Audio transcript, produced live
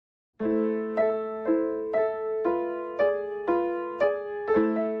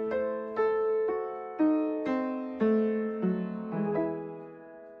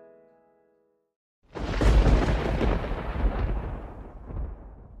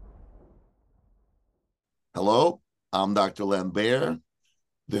Hello, I'm Dr. Len Baer,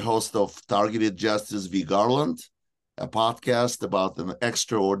 the host of Targeted Justice v. Garland, a podcast about an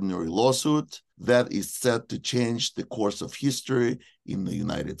extraordinary lawsuit that is set to change the course of history in the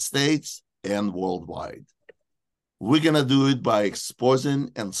United States and worldwide. We're going to do it by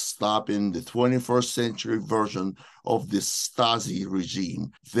exposing and stopping the 21st century version of the Stasi regime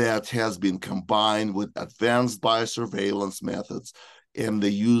that has been combined with advanced biosurveillance methods and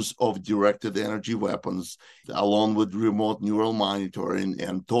the use of directed energy weapons, along with remote neural monitoring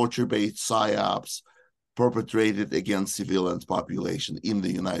and torture-based psyops perpetrated against civilian population in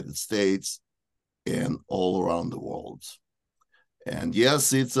the United States and all around the world. And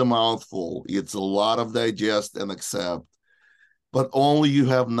yes, it's a mouthful. It's a lot of digest and accept, but only you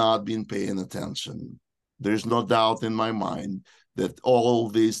have not been paying attention. There's no doubt in my mind that all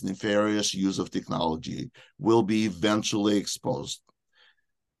this nefarious use of technology will be eventually exposed.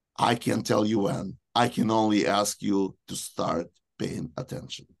 I can't tell you when. I can only ask you to start paying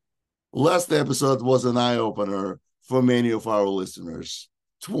attention. Last episode was an eye-opener for many of our listeners.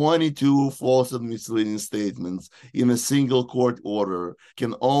 22 false and misleading statements in a single court order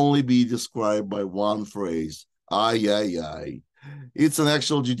can only be described by one phrase, ay, ay, ay. It's an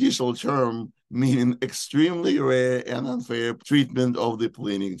actual judicial term meaning extremely rare and unfair treatment of the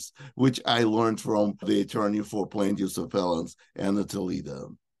plaintiffs, which I learned from the attorney for plaintiffs' appellants, Anna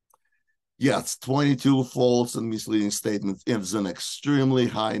Toledo. Yes, 22 false and misleading statements is an extremely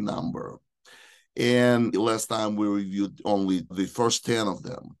high number. And last time we reviewed only the first 10 of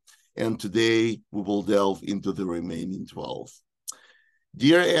them. And today we will delve into the remaining 12.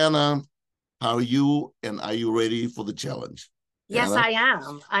 Dear Anna, how are you? And are you ready for the challenge? Yes, Anna?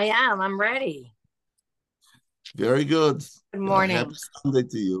 I am. I'm ready. Very good. Good morning. Happy Sunday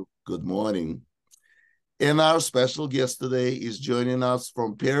to you. Good morning. And our special guest today is joining us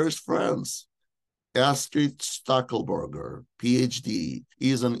from Paris, France. Astrid Stackelberger, PhD,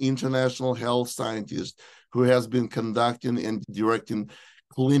 is an international health scientist who has been conducting and directing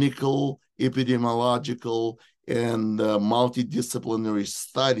clinical, epidemiological, and multidisciplinary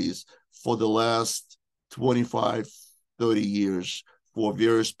studies for the last 25, 30 years for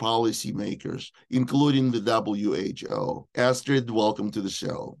various policymakers, including the WHO. Astrid, welcome to the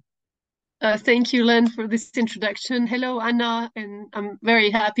show. Thank you, Len, for this introduction. Hello, Anna, and I'm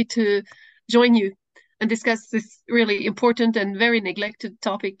very happy to join you and discuss this really important and very neglected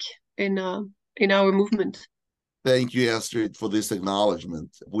topic in our movement. Thank you, Astrid, for this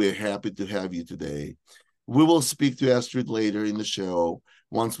acknowledgement. We're happy to have you today. We will speak to Astrid later in the show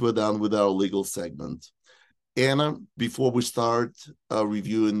once we're done with our legal segment. Anna, before we start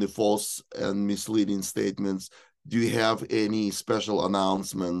reviewing the false and misleading statements, do you have any special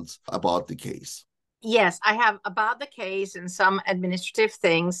announcements about the case? Yes, I have about the case and some administrative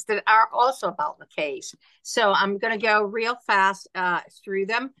things that are also about the case. So I'm going to go real fast through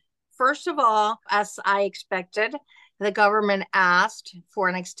them. First of all, as I expected, the government asked for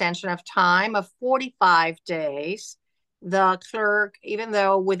an extension of time of 45 days. The clerk, even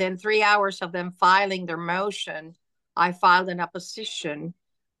though within 3 hours of them filing their motion, I filed an opposition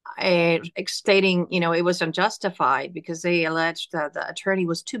stating, it was unjustified because they alleged that the attorney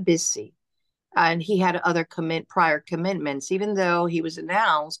was too busy. And he had other prior commitments, even though he was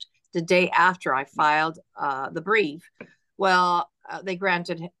announced the day after I filed the brief. Well, they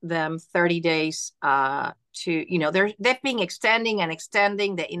granted them 30 days they've been extending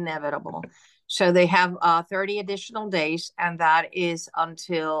the inevitable. So they have 30 additional days, and that is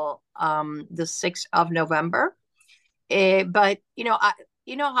until the 6th of November. But,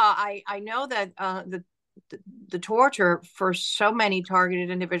 how I know that the torture for so many targeted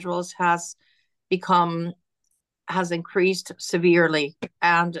individuals has increased severely,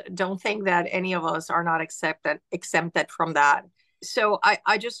 and don't think that any of us are not exempted from that. So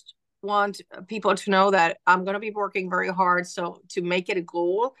I just want people to know that I'm going to be working very hard to make it a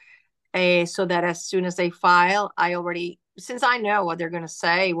goal, so that as soon as they file, since I know what they're going to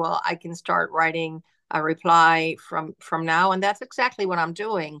say, well, I can start writing a reply from now, and that's exactly what I'm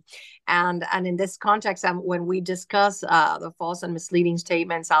doing. And in this context, when we discuss the false and misleading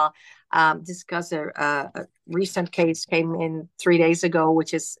statements, I'll discuss a recent case came in 3 days ago,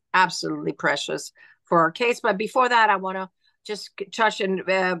 which is absolutely precious for our case. But before that, I want to just touch on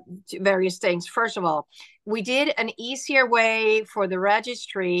various things. First of all, we did an easier way for the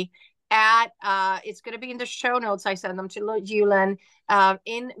registry. It's going to be in the show notes. I send them to you, Len.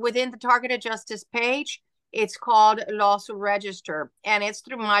 Within the Targeted Justice page, it's called Lawsuit Register, and it's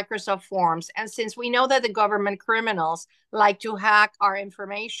through Microsoft Forms. And since we know that the government criminals like to hack our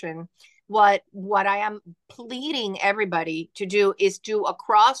information, what I am pleading everybody to do is do a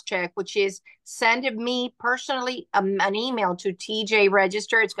cross check, which is send me personally an email to TJ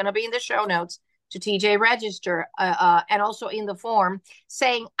Register. It's going to be in the show notes, to TJ Register, and also in the form,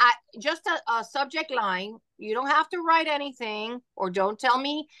 saying just a subject line. You don't have to write anything, or don't tell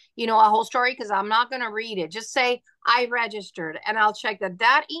me, a whole story, because I'm not going to read it. Just say I registered, and I'll check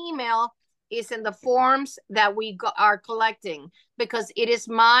that email is in the forms that we are collecting, because it is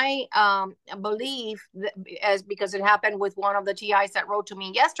my belief that, because it happened with one of the TIs that wrote to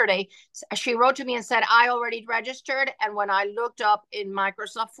me yesterday. She wrote to me and said, I already registered. And when I looked up in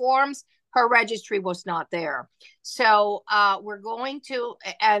Microsoft Forms, her registry was not there. So we're going to,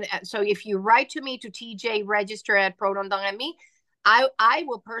 and so if you write to me to tjregister@proton.me, I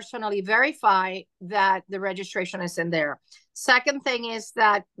will personally verify that the registration is in there. Second thing is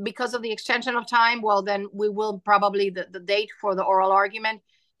that because of the extension of time, well, then we will probably, the date for the oral argument,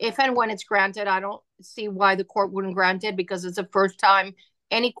 if and when it's granted, I don't see why the court wouldn't grant it, because it's the first time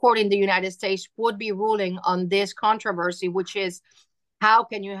any court in the United States would be ruling on this controversy, which is, how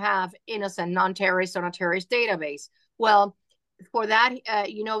can you have innocent non-terrorists on a terrorist database? Well, for that,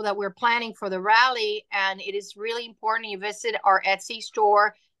 that we're planning for the rally, and it is really important you visit our Etsy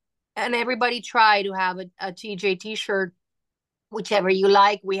store, and everybody try to have a TJ t-shirt, whichever you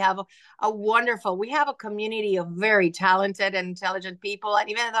like. We have we have a community of very talented and intelligent people. And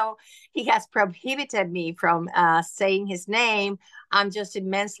even though he has prohibited me from saying his name, I'm just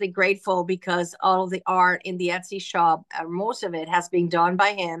immensely grateful, because all of the art in the Etsy shop, most of it has been done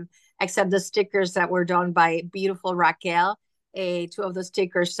by him, except the stickers that were done by beautiful Raquel, two of the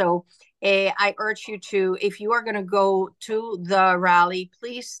stickers. So I urge you to, if you are going to go to the rally,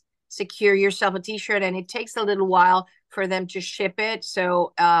 please secure yourself a t-shirt, and it takes a little while for them to ship it.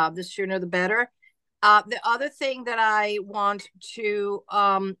 So the sooner the better. The other thing that I want to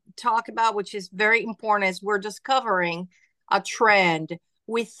talk about, which is very important, is we're discovering a trend.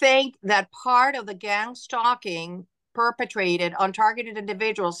 We think that part of the gang stalking perpetrated on targeted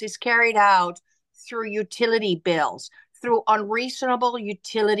individuals is carried out through utility bills, through unreasonable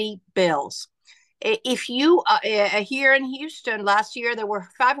utility bills. If you, here in Houston last year, there were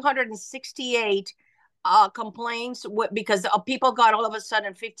 568 complaints because people got all of a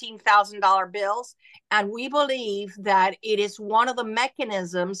sudden $15,000 bills. And we believe that it is one of the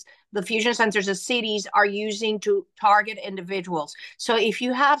mechanisms the fusion centers of cities are using to target individuals. So if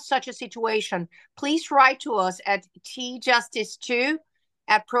you have such a situation, please write to us at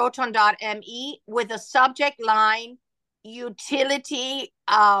tjustice2@proton.me with a subject line utility,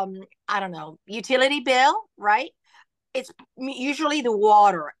 utility bill, right? It's usually the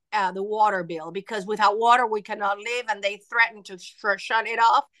water bill, because without water we cannot live, and they threaten to shut it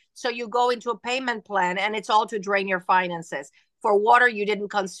off. So you go into a payment plan, and it's all to drain your finances. For water you didn't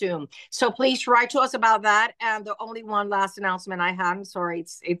consume. So please write to us about that. And the only one last announcement I had, I'm sorry,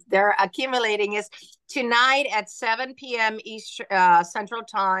 it's they're accumulating, is tonight at 7 p.m. Eastern Central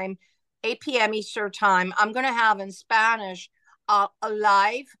Time, 8 p.m. Eastern Time, I'm going to have in Spanish a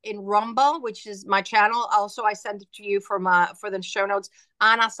live in Rumble, which is my channel. Also, I sent it to you for the show notes.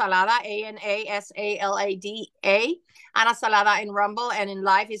 Ana Salada, ANASALADA, Ana Salada in Rumble, and in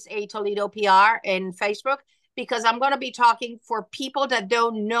live is A Toledo PR in Facebook, because I'm going to be talking for people that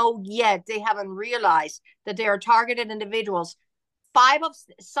don't know yet. They haven't realized that they are targeted individuals. 5 of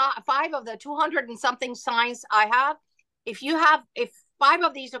the 200 and something signs I have, if 5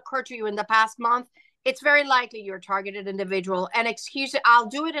 of these occur to you in the past month, it's very likely you're a targeted individual. And excuse it, I'll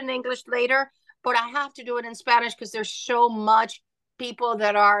do it in English later, but I have to do it in Spanish because there's so much people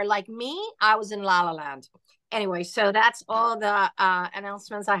that are like me. I was in La La Land. Anyway, so that's all the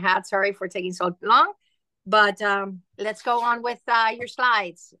announcements I had. Sorry for taking so long, but let's go on with your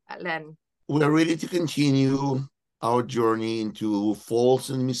slides, Len. We're ready to continue our journey into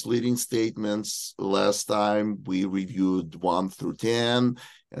false and misleading statements. Last time we reviewed 1 through 10,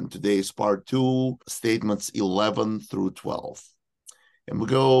 and today's part 2, statements 11 through 12. And we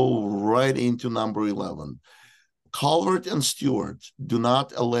go right into number 11. Calvert and Stewart do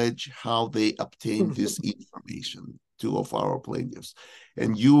not allege how they obtained this information, 2 of our plaintiffs.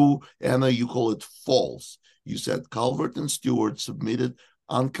 And you, Anna, you call it false. You said Calvert and Stewart submitted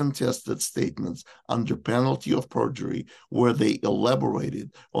uncontested statements under penalty of perjury where they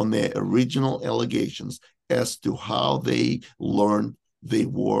elaborated on their original allegations as to how they learned they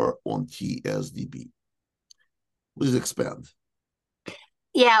were on TSDB. Please expand.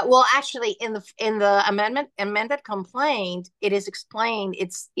 Yeah, well, actually, in the amended complaint, it is explained.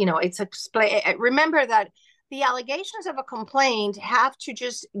 It's explained. Remember that the allegations of a complaint have to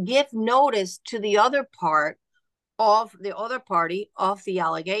just give notice to the other part of the other party of the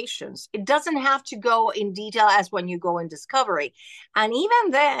allegations. It doesn't have to go in detail as when you go in discovery. And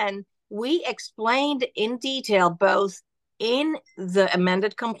even then, we explained in detail, both in the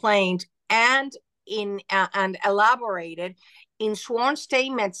amended complaint and and elaborated in sworn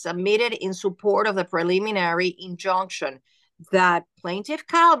statements submitted in support of the preliminary injunction, that plaintiff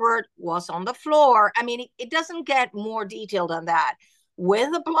Calvert was on the floor. I mean, it doesn't get more detailed than that,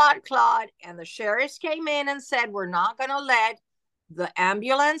 with a blood clot, and the sheriffs came in and said, we're not going to let the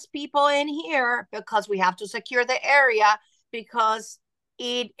ambulance people in here because we have to secure the area, because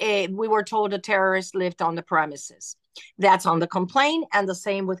we were told a terrorist lived on the premises. That's on the complaint. And the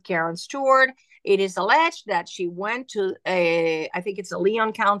same with Karen Stewart. It is alleged that she went to I think it's a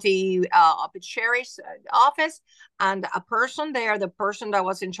Leon County sheriff's office, and a person there, the person that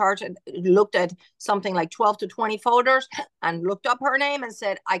was in charge, looked at something like 12 to 20 folders and looked up her name and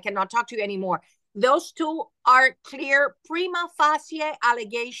said, I cannot talk to you anymore. Those two are clear prima facie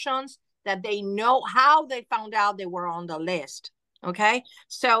allegations that they know how they found out they were on the list. Okay,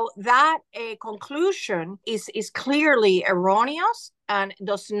 so that conclusion is clearly erroneous and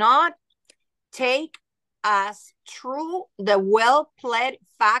does not take as true the well-pled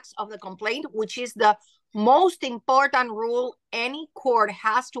facts of the complaint, which is the most important rule any court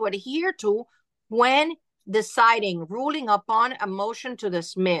has to adhere to when deciding, ruling upon a motion to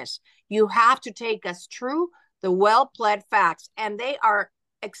dismiss. You have to take as true the well-pled facts, and they are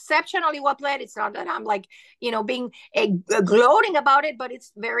exceptionally well pled. It's not that I'm like, being gloating about it, but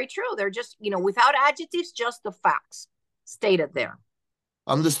it's very true. They're just, without adjectives, just the facts stated there.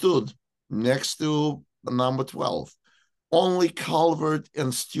 Understood. Next to number 12, only Calvert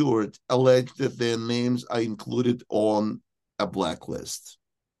and Stewart allege that their names are included on a blacklist.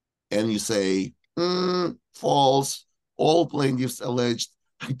 And you say, false. All plaintiffs alleged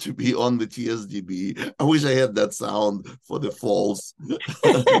to be on the TSDB. I wish I had that sound for the false.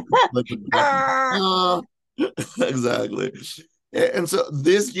 Exactly. And so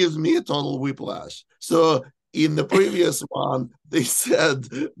this gives me a total whiplash. So in the previous one, they said,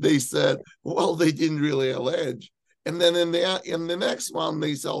 well, they didn't really allege. And then in the next one,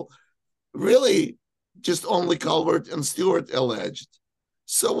 they said, really, just only Calvert and Stewart alleged.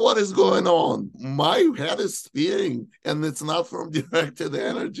 So what is going on? My head is spinning, and it's not from directed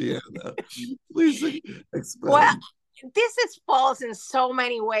energy. Anna. Please explain. Well, this is false in so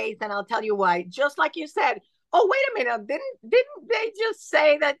many ways, and I'll tell you why. Just like you said, oh, wait a minute, didn't they just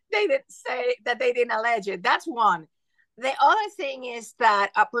say that they didn't allege it? That's one. The other thing is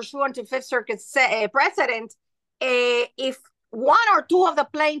that pursuant to Fifth Circuit precedent, if one or two of the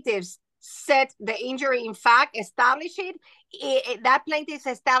plaintiffs said the injury in fact established it, that plaintiff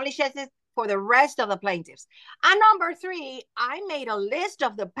establishes it for the rest of the plaintiffs. And number three, I made a list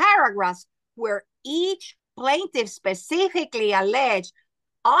of the paragraphs where each plaintiff specifically alleged,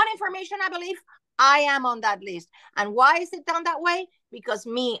 on information I believe, I am on that list. And why is it done that way? Because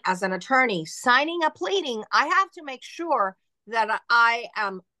me, as an attorney, signing a pleading, I have to make sure that I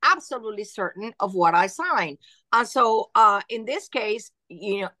am absolutely certain of what I sign. And so in this case,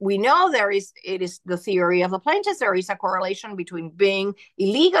 we know it is the theory of the plaintiffs. There is a correlation between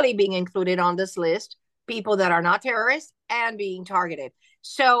illegally being included on this list, people that are not terrorists, and being targeted.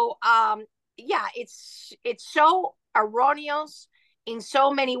 So yeah, it's so erroneous in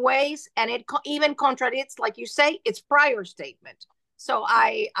so many ways, and it even contradicts, like you say, its prior statement. So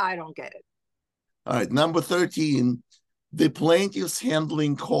I don't get it. All right, number 13, the plaintiff's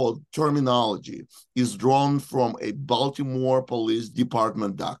handling code terminology is drawn from a Baltimore Police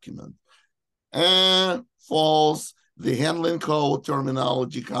Department document. And false, the handling code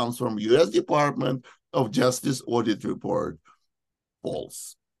terminology comes from U.S. Department of Justice audit report.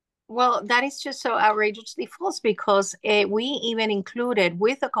 False. Well, that is just so outrageously false, because we even included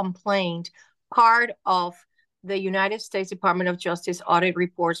with a complaint part of the United States Department of Justice audit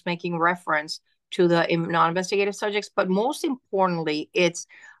reports making reference to the non-investigative subjects. But most importantly, it's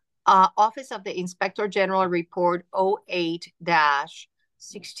Office of the Inspector General Report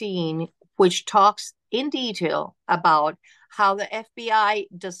 08-16, which talks in detail about how the FBI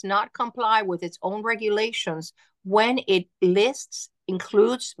does not comply with its own regulations when it lists,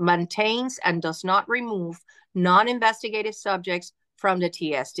 includes, maintains, and does not remove non-investigative subjects from the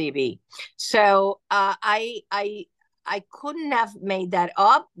TSDB. So I couldn't have made that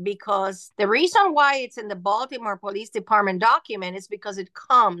up, because the reason why it's in the Baltimore Police Department document is because it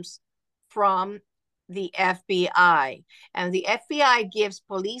comes from the FBI. And the FBI gives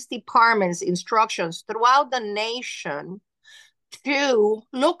police departments instructions throughout the nation to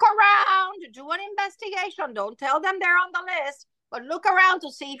look around, do an investigation. Don't tell them they're on the list. but look around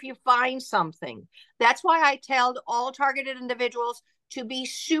to see if you find something. That's why I tell all targeted individuals to be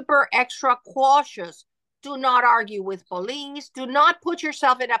super extra cautious. Do not argue with police. Do not put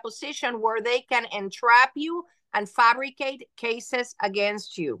yourself in a position where they can entrap you and fabricate cases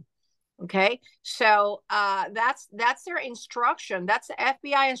against you. Okay, so that's their instruction. That's the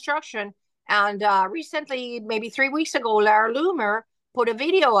FBI instruction. And recently, maybe 3 weeks ago, Lara Loomer put a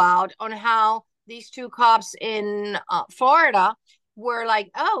video out on how these two cops in Florida were like,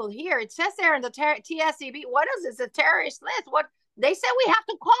 oh, here it says there in the TSCB, what is this? A terrorist list? What they said we have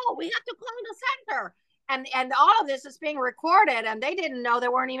to call the center. And all of this is being recorded, and they didn't know. They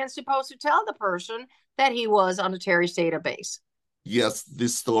weren't even supposed to tell the person that he was on the terrorist database. Yes,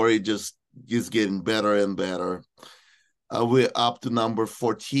 this story just is getting better and better. We're up to number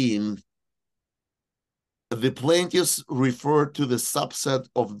 14. The plaintiffs refer to the subset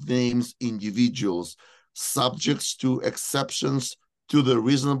of names individuals subjects to exceptions to the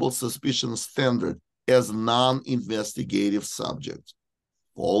reasonable suspicion standard as non-investigative subjects.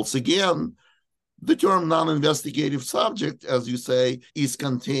 False again. The term non-investigative subject, as you say, is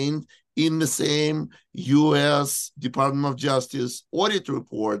contained in the same U.S. Department of Justice audit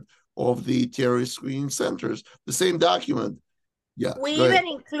report of the terrorist screening centers, the same document. Yeah, we even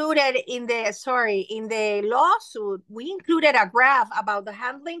included in the lawsuit, we included a graph about the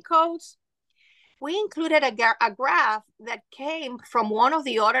handling codes. We included a graph that came from one of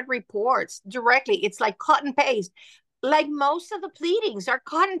the audit reports directly. It's like cut and paste. Like most of the pleadings are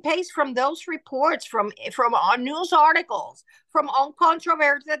cut and paste from those reports, from our news articles, from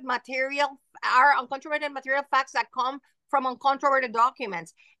uncontroverted material, our uncontroverted material facts that come from uncontroverted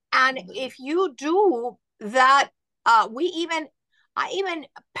documents. And if you do that, I even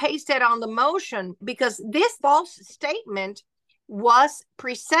pasted on the motion, because this false statement was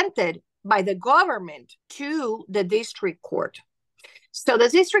presented by the government to the district court. So the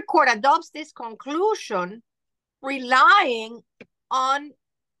district court adopts this conclusion relying on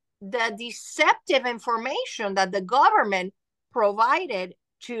the deceptive information that the government provided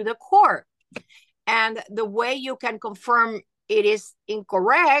to the court. And the way you can confirm it is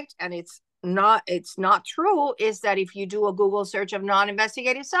incorrect and it's not true is that if you do a Google search of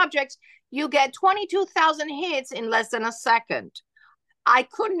non-investigative subjects, you get 22,000 hits in less than a second. I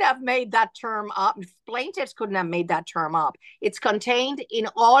couldn't have made that term up. Plaintiffs couldn't have made that term up. It's contained in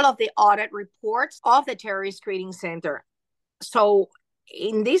all of the audit reports of the Terrorist Screening Center. So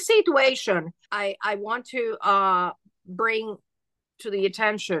in this situation, I want to bring to the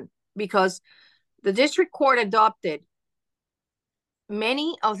attention, because the district court adopted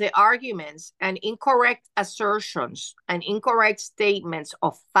many of the arguments and incorrect assertions and incorrect statements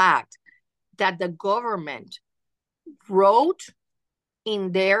of fact that the government wrote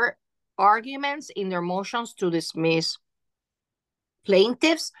in their arguments, in their motions to dismiss.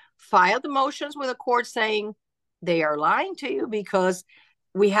 Plaintiffs filed motions with the court saying they are lying to you because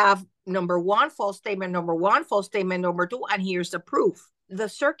we have number one, false statement number one, false statement number two, and here's the proof. The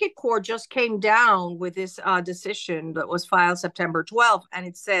circuit court just came down with this decision that was filed September 12th, and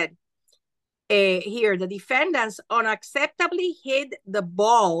it said here, the defendants unacceptably hid the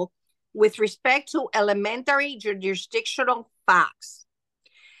ball with respect to elementary jurisdictional facts.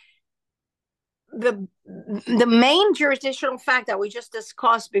 The main jurisdictional fact that we just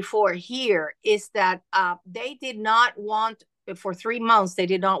discussed before here is that they did not want, for 3 months, they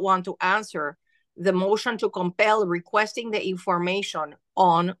did not want to answer the motion to compel requesting the information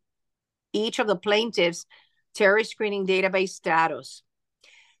on each of the plaintiffs' terrorist screening database status.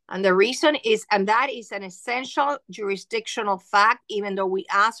 And the reason is, and that is an essential jurisdictional fact, even though we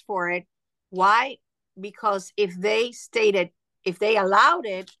asked for it. Why? Because if they allowed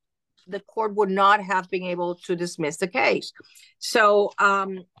it, the court would not have been able to dismiss the case. So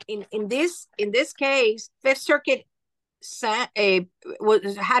in this case, Fifth Circuit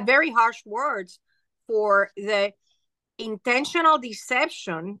had very harsh words for the intentional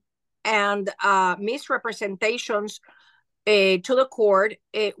deception and misrepresentations to the court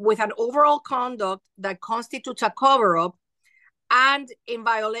with an overall conduct that constitutes a cover-up and in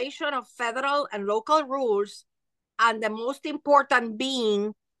violation of federal and local rules, and the most important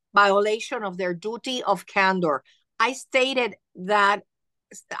being violation of their duty of candor. I stated that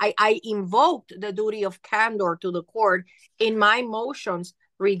I invoked the duty of candor to the court in my motions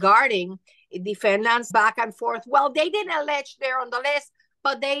regarding defendants back and forth. Well, they didn't allege they're on the list,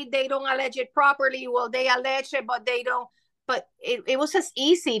 but they don't allege it properly. Well, they allege it, but they don't. But it was as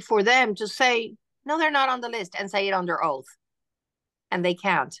easy for them to say, no, they're not on the list, and say it under oath. And they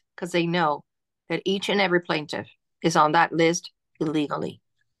can't, because they know that each and every plaintiff is on that list illegally.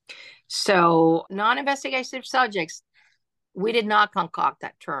 So non-investigative subjects, We did not concoct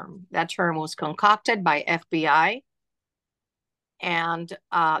that term. That term was concocted by FBI and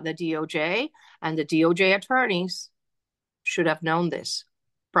the DOJ, and the DOJ attorneys should have known this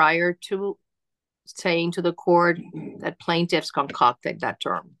prior to saying to the court that plaintiffs concocted that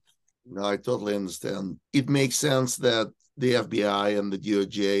term. No, I totally understand. It makes sense that the FBI and the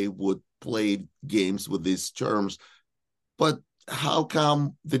DOJ would play games with these terms, but how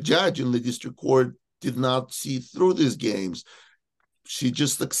come the judge in the district court did not see through these games? She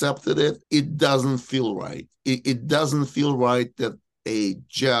just accepted it. It doesn't feel right. It doesn't feel right that a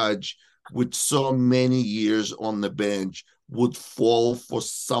judge with so many years on the bench would fall for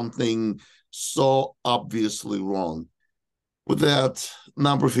something so obviously wrong. With that,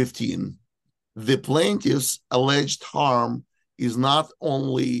 number 15, the plaintiff's alleged harm is not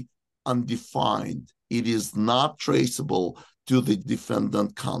only undefined, it is not traceable to the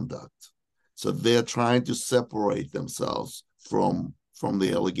defendant conduct. So they're trying to separate themselves from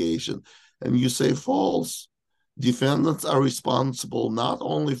the allegation. And you say false. Defendants are responsible not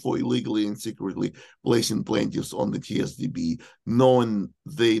only for illegally and secretly placing plaintiffs on the TSDB, knowing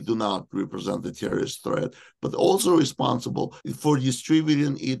they do not represent the terrorist threat, but also responsible for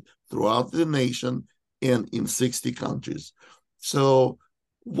distributing it throughout the nation and in 60 countries. So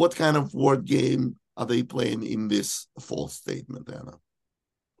what kind of word game are they playing in this false statement, Anna?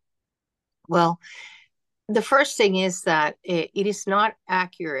 Well, the first thing is that it is not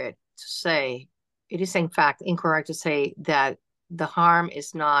accurate to say, it is in fact incorrect to say that the harm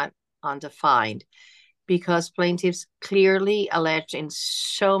is not undefined, because plaintiffs clearly allege in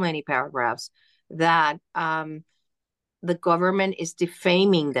so many paragraphs that the government is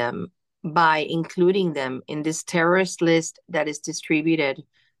defaming them by including them in this terrorist list that is distributed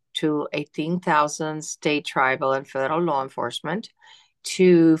to 18,000 state, tribal, and federal law enforcement,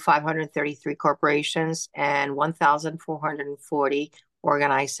 to 533 corporations and 1,440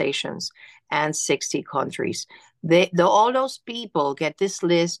 organizations and 60 countries. All those people get this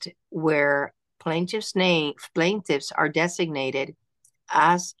list where plaintiffs are designated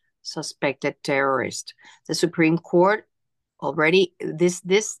as suspected terrorists. The Supreme Court already, this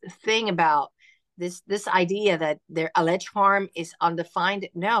thing about this idea that their alleged harm is undefined.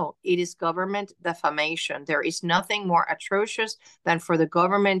 No, it is government defamation. There is nothing more atrocious than for the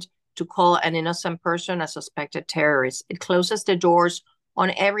government to call an innocent person a suspected terrorist. It closes the doors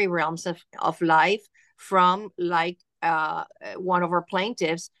on every realms of life, from like one of our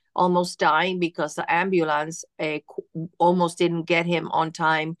plaintiffs almost dying because the ambulance almost didn't get him on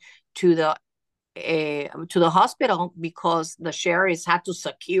time to the hospital because the sheriffs had to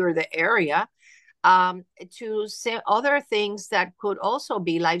secure the area, to say other things that could also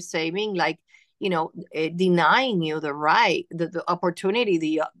be life-saving, like, denying you the right, the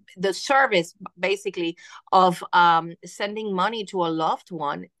opportunity, the service, basically, of sending money to a loved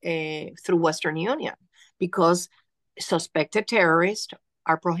one through Western Union, because suspected terrorists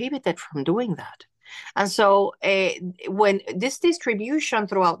are prohibited from doing that. And so when this distribution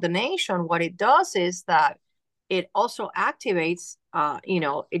throughout the nation, what it does is that it also activates,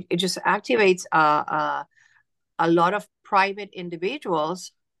 it just activates a lot of private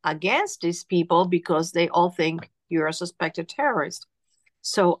individuals against these people because they all think you're a suspected terrorist.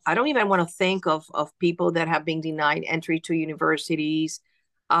 So I don't even want to think of people that have been denied entry to universities,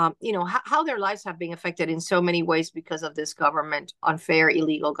 how their lives have been affected in so many ways because of this unfair,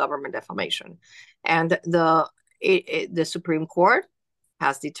 illegal government defamation. And the Supreme Court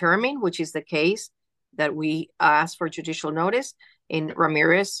has determined, which is the case that we asked for judicial notice in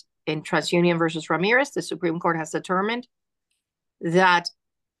Ramirez, in TransUnion versus Ramirez. The Supreme Court has determined that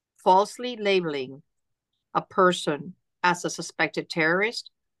falsely labeling a person as a suspected terrorist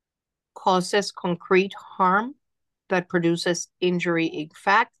causes concrete harm that produces injury, in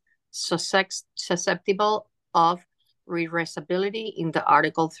fact, susceptible of redressability in the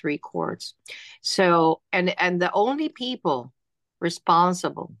Article 3 courts. So, and the only people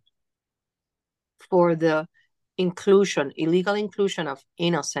responsible for the illegal inclusion of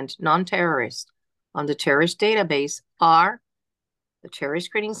innocent non-terrorists on the terrorist database are the Terrorist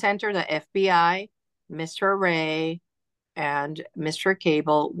Screening Center, the FBI, Mr. Ray, and Mr.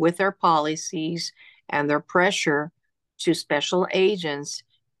 Cable, with their policies and their pressure to special agents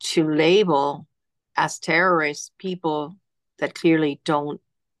to label as terrorists people that clearly don't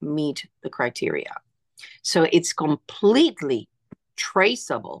meet the criteria. So it's completely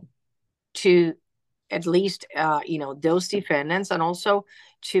traceable to at least, those defendants, and also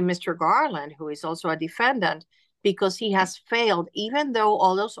to Mr. Garland, who is also a defendant, because he has failed, even though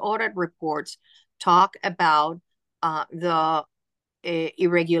all those audit reports talk about the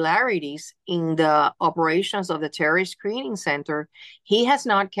irregularities in the operations of the terrorist screening center, he has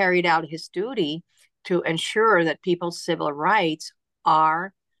not carried out his duty to ensure that people's civil rights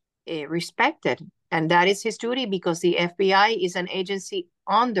are respected. And that is his duty because the FBI is an agency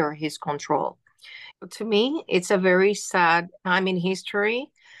under his control. To me, it's a very sad time in history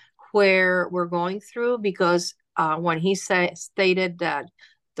where we're going through because when he stated that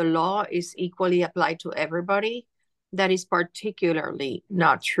the law is equally applied to everybody, that is particularly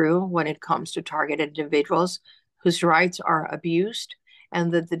not true when it comes to targeted individuals whose rights are abused,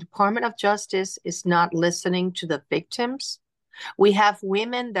 and that the Department of Justice is not listening to the victims. We have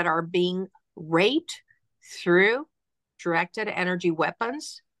women that are being raped through directed energy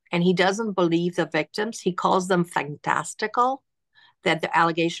weapons, and he doesn't believe the victims. He calls them fantastical, that the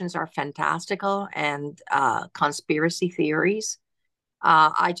allegations are fantastical and conspiracy theories.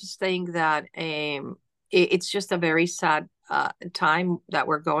 I just think that it's just a very sad time that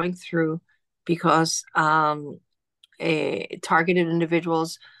we're going through because targeted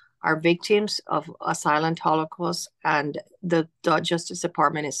individuals are victims of a silent Holocaust, and the Justice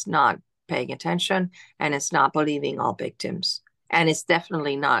Department is not paying attention, and it's not believing all victims, and it's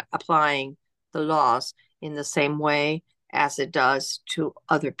definitely not applying the laws in the same way as it does to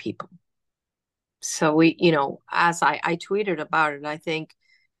other people. So we, as I tweeted about it, I think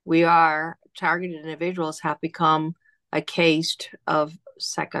targeted individuals have become a case of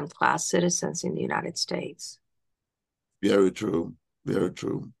second-class citizens in the United States. Very true. Very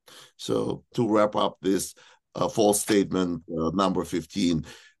true. So to wrap up this false statement, number 15,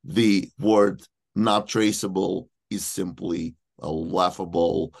 the word not traceable is simply a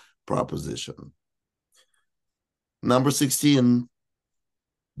laughable proposition. Number 16,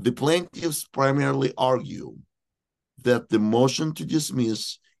 the plaintiffs primarily argue that the motion to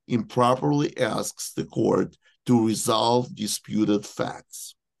dismiss improperly asks the court to resolve disputed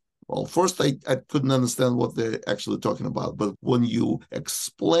facts. Well, first, I couldn't understand what they're actually talking about, but when you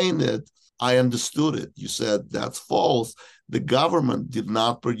explained it, I understood it. You said that's false. The government did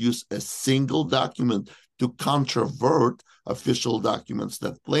not produce a single document to controvert official documents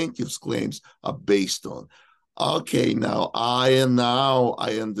that plaintiffs' claims are based on. Okay, now I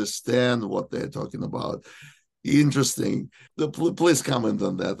understand what they're talking about. Interesting. Please comment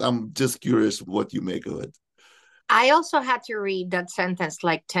on that. I'm just curious what you make of it. I also had to read that sentence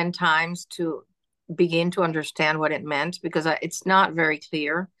like 10 times to begin to understand what it meant because it's not very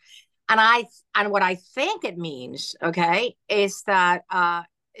clear. And what I think it means, okay, is that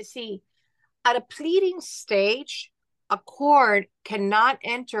see, at a pleading stage, a court cannot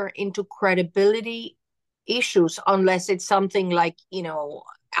enter into credibility issues unless it's something like,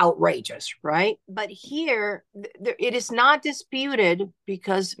 outrageous, right? But here, it is not disputed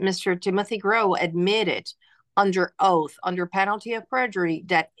because Mr. Timothy Grow admitted under oath, under penalty of perjury,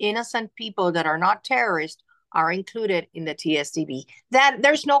 that innocent people that are not terrorists are included in the TSDB. That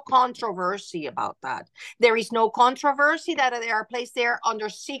there's no controversy about that. There is no controversy that they are placed there under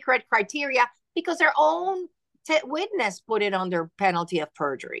secret criteria because their own witness put it under penalty of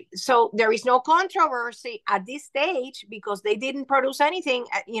perjury. So there is no controversy at this stage because they didn't produce anything.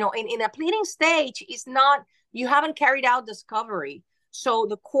 In a pleading stage, it's not, you haven't carried out discovery. So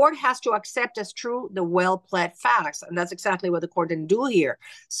the court has to accept as true the well-pled facts. And that's exactly what the court didn't do here.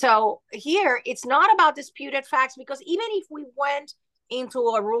 So here, it's not about disputed facts because even if we went into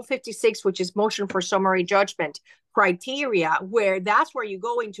a Rule 56, which is motion for summary judgment criteria, where that's where you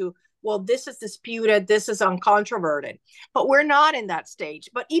go into, well, this is disputed, this is uncontroverted. But we're not in that stage.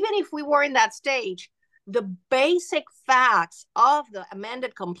 But even if we were in that stage, the basic facts of the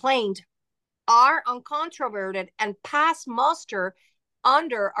amended complaint are uncontroverted and pass muster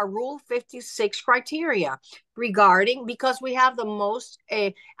under a Rule 56 criteria because we have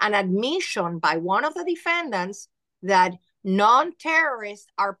an admission by one of the defendants that non-terrorists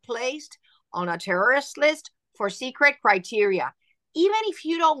are placed on a terrorist list for secret criteria. Even if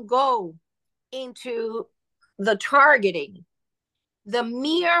you don't go into the targeting, the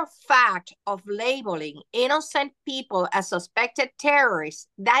mere fact of labeling innocent people as suspected terrorists,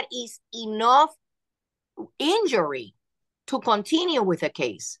 that is enough injury to continue with a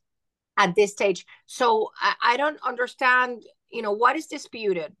case at this stage. So I don't understand, what is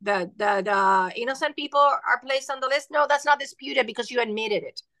disputed? That innocent people are placed on the list? No, that's not disputed because you admitted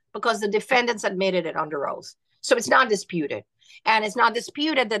it, because the defendants admitted it under oath. So it's not disputed. And it's not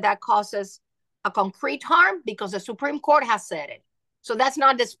disputed that causes a concrete harm because the Supreme Court has said it. So that's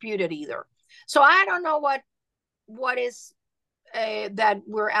not disputed either. So I don't know what is that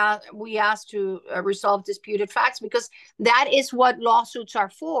we asked to resolve disputed facts, because that is what lawsuits are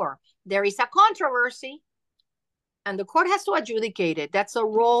for. There is a controversy. and the court has to adjudicate it. That's the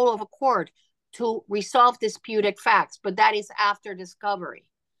role of a court, to resolve disputed facts, but that is after discovery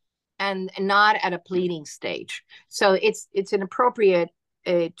and not at a pleading stage. So it's inappropriate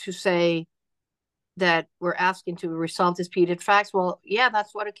to say that we're asking to resolve disputed facts. Well, yeah,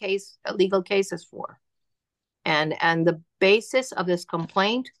 that's what a legal case is for. And the basis of this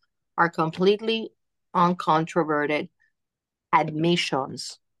complaint are completely uncontroverted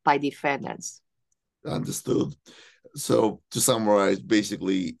admissions by defendants. Understood. So to summarize,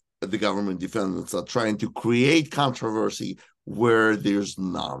 basically, the government defendants are trying to create controversy where there's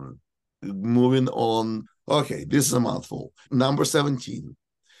none. Moving on. Okay, this is a mouthful. Number 17.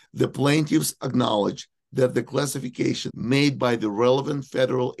 The plaintiffs acknowledge that the classification made by the relevant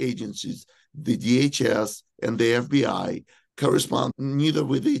federal agencies, the DHS and the FBI, correspond neither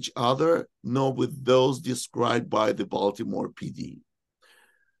with each other nor with those described by the Baltimore PD.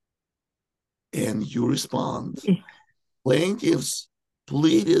 And you respond, plaintiffs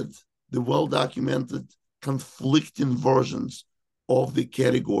pleaded the well-documented conflicting versions of the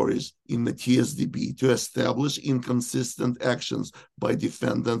categories in the TSDB to establish inconsistent actions by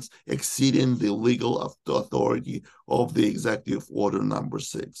defendants exceeding the legal authority of the Executive Order number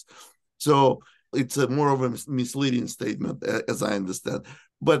 6. So it's more of a misleading statement, as I understand,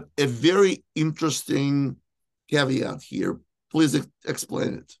 but a very interesting caveat here. Please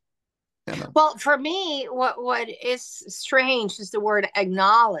explain it, Anna. Well, for me, what is strange is the word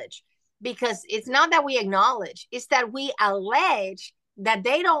acknowledge, because it's not that we acknowledge, it's that we allege that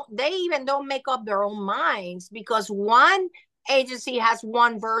they even don't make up their own minds, because one agency has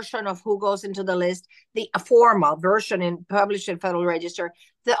one version of who goes into the list, the formal version published in Federal Register.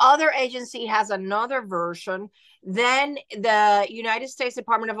 The other agency has another version. Then the United States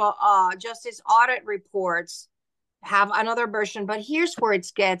Department of Justice audit reports have another version. But here's where it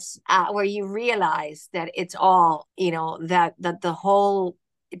gets where you realize that it's all, that the whole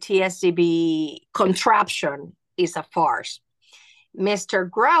TSDB contraption is a farce. Mr.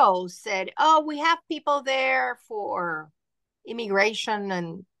 Gross said, oh, we have people there for immigration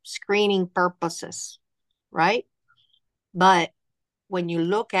and screening purposes, right? But when you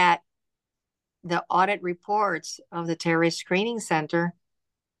look at the audit reports of the Terrorist Screening Center,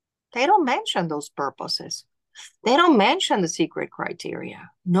 they don't mention those purposes. They don't mention the secret criteria.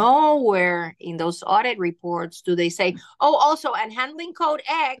 Nowhere in those audit reports do they say, oh, also, and handling code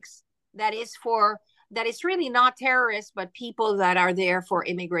X, that is really not terrorists, but people that are there for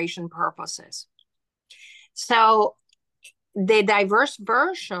immigration purposes. So the diverse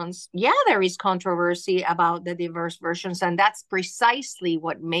versions, yeah, there is controversy about the diverse versions, and that's precisely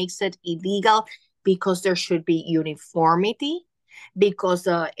what makes it illegal, because there should be uniformity, because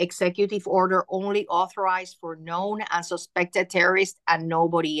the executive order only authorized for known and suspected terrorists and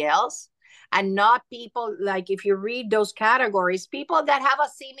nobody else, and not people, like if you read those categories, people that have a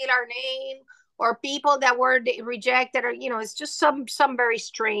similar name or people that were rejected, or it's just some very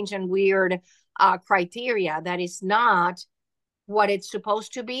strange and weird criteria that is not what it's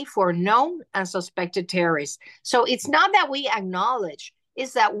supposed to be for known and suspected terrorists. So it's not that we acknowledge,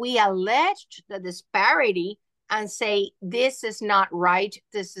 it's that we allege the disparity and say, this is not right,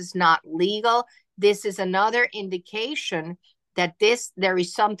 this is not legal, this is another indication that there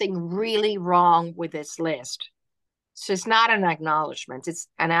is something really wrong with this list. So it's not an acknowledgement, it's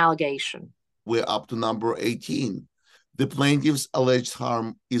an allegation. We're up to number 18. The plaintiff's alleged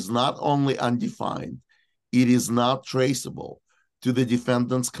harm is not only undefined, it is not traceable to the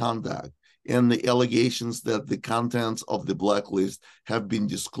defendant's conduct, and the allegations that the contents of the blacklist have been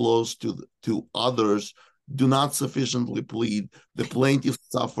disclosed to others do not sufficiently plead the plaintiff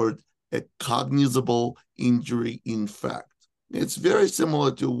suffered a cognizable injury in fact. It's very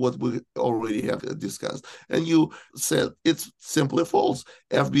similar to what we already have discussed. And you said it's simply false.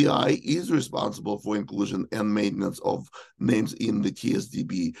 FBI is responsible for inclusion and maintenance of names in the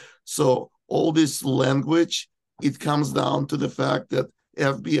TSDB. So all this language, it comes down to the fact that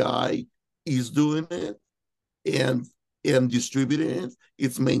FBI is doing it and distributing it.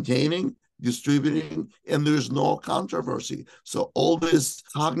 It's maintaining, distributing, and there's no controversy. So all this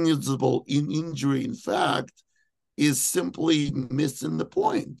cognizable injury, in fact, is simply missing the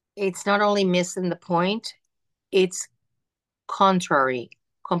point. It's not only missing the point, it's contrary,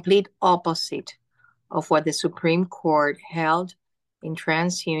 complete opposite of what the Supreme Court held in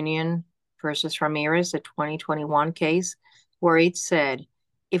TransUnion versus Ramirez, the 2021 case, where it said,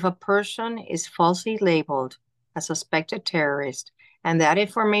 if a person is falsely labeled a suspected terrorist and that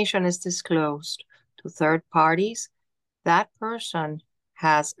information is disclosed to third parties, that person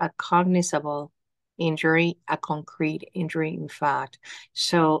has a cognizable injury, a concrete injury, in fact.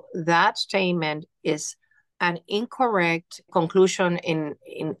 So that statement is an incorrect conclusion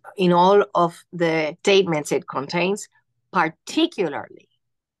in all of the statements it contains, particularly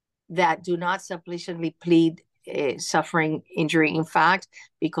that do not sufficiently plead suffering injury in fact,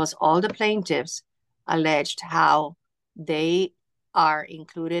 because all the plaintiffs alleged how they are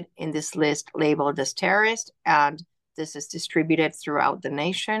included in this list labeled as terrorist, and this is distributed throughout the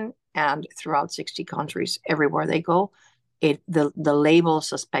nation and throughout 60 countries. Everywhere they go, the label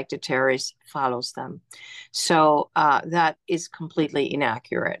suspected terrorist follows them. So that is completely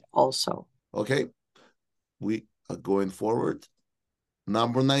inaccurate also. Okay, we are going forward.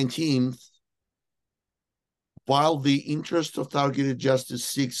 Number 19, while the interest of targeted justice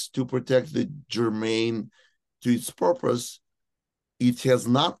seeks to protect the germane to its purpose, it has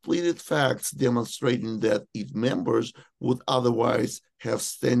not pleaded facts demonstrating that its members would otherwise have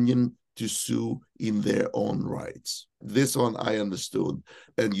standing to sue in their own rights. This one I understood.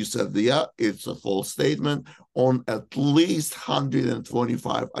 And you said, yeah, it's a false statement. On at least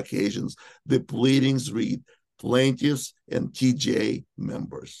 125 occasions, the pleadings read plaintiffs and TJ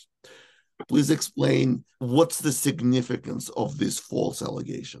members. Please explain what's the significance of this false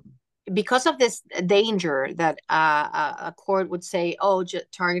allegation. Because of this danger that a court would say, oh,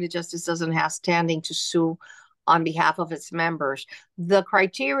 targeted justice doesn't have standing to sue on behalf of its members. The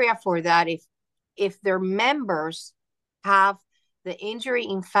criteria for that, if their members have the injury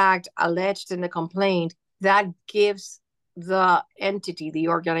in fact alleged in the complaint, that gives the entity, the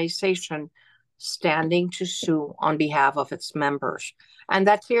organization, standing to sue on behalf of its members. And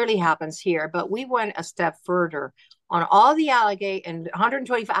that clearly happens here. But we went a step further on all the allegations,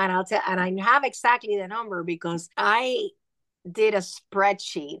 125, and I have exactly the number because I did a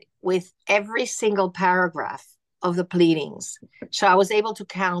spreadsheet with every single paragraph of the pleadings. So I was able to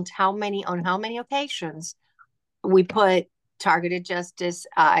count on how many occasions we put targeted justice,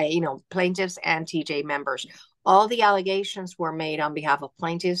 plaintiffs and TJ members. All the allegations were made on behalf of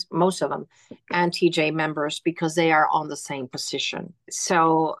plaintiffs, most of them, and TJ members because they are on the same position.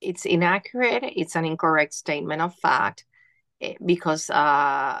 So it's inaccurate. It's an incorrect statement of fact because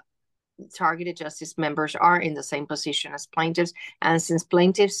targeted justice members are in the same position as plaintiffs. And since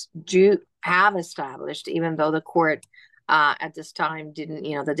plaintiffs do have established, even though the court at this time didn't,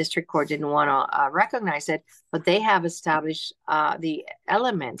 the district court didn't want to recognize it, but they have established the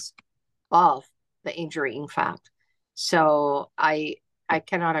elements of the injury in fact. So I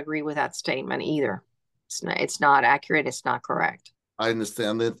cannot agree with that statement either. It's not accurate. It's not correct. I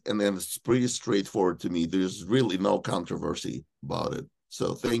understand it, and then it's pretty straightforward to me. There's really no controversy about it.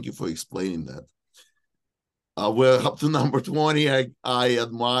 So thank you for explaining that. We're up to number 20. I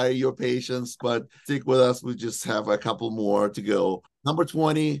admire your patience, but stick with us. We just have a couple more to go. Number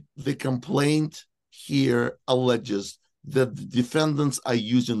 20, the complaint here alleges that the defendants are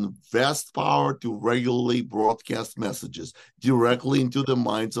using vast power to regularly broadcast messages directly into the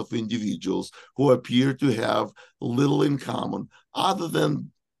minds of individuals who appear to have little in common other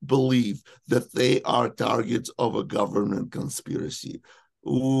than believe that they are targets of a government conspiracy.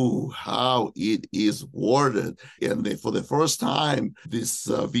 Ooh, how it is worded. And for the first time, this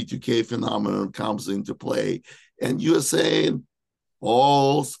V2K phenomenon comes into play. And you're saying,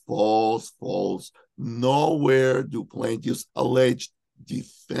 false, false, false. Nowhere do plaintiffs allege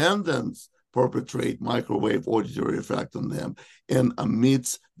defendants perpetrate microwave auditory effect on them, and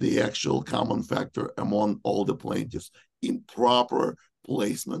amidst the actual common factor among all the plaintiffs, improper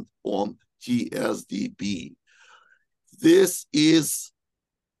placement on TSDB. This is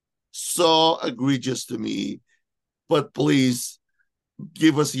so egregious to me, but please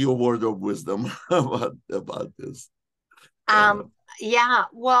give us your word of wisdom about this. Yeah,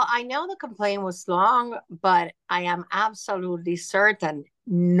 well, I know the complaint was long, but I am absolutely certain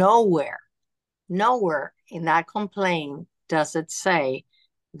nowhere in that complaint does it say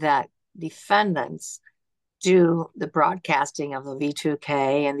that defendants do the broadcasting of the V2K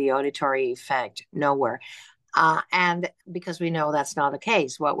and the auditory effect. Nowhere. And because we know that's not the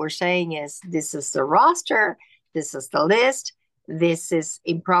case, what we're saying is this is the roster, this is the list, this is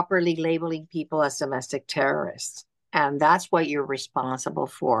improperly labeling people as domestic terrorists. And that's what you're responsible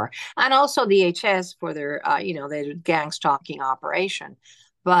for. And also the HS for their, their gang stalking operation.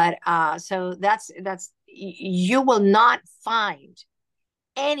 But so that's you will not find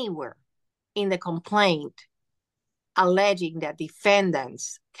anywhere in the complaint alleging that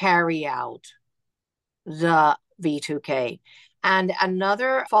defendants carry out the V2K. And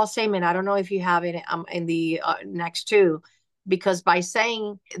another false statement, I don't know if you have it in the next two, because by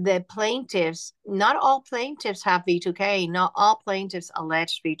saying the plaintiffs, not all plaintiffs have V2K, not all plaintiffs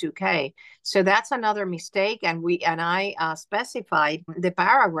allege V2K. So that's another mistake. And I specified the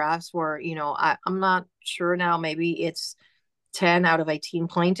paragraphs where, I'm not sure now, maybe it's 10 out of 18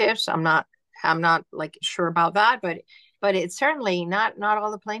 plaintiffs. I'm not like sure about that, but it's certainly not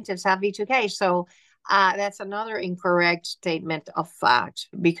all the plaintiffs have V2K. So that's another incorrect statement of fact,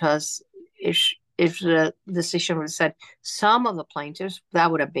 because if the decision would have said some of the plaintiffs, that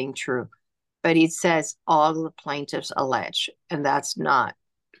would have been true. But it says all the plaintiffs allege, and that's not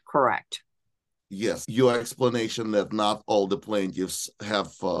correct. Yes, your explanation that not all the plaintiffs have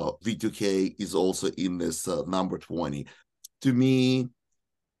V2K is also in this number 20. To me,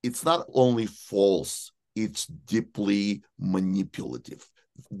 it's not only false, it's deeply manipulative.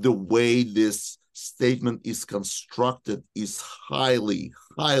 The way this statement is constructed is highly,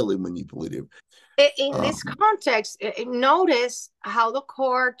 highly manipulative. In this context, notice how the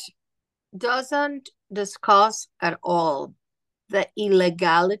court doesn't discuss at all the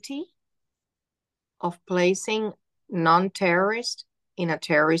illegality of placing non-terrorists in a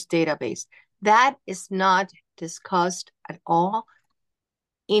terrorist database. That is not discussed at all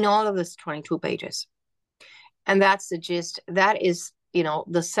in all of this 22 pages. And that's the gist. That is,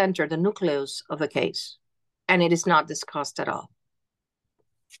 the center, the nucleus of the case. And it is not discussed at all.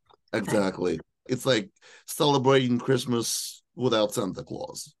 Exactly. It's like celebrating Christmas without Santa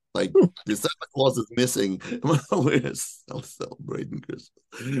Claus. Like the Santa Claus is missing. We're still celebrating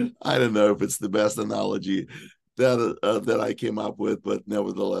Christmas. I don't know if it's the best analogy that I came up with, but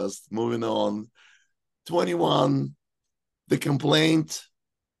nevertheless, moving on. 21, the complaint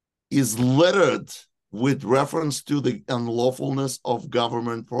is littered with reference to the unlawfulness of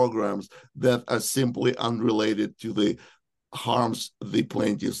government programs that are simply unrelated to the harms the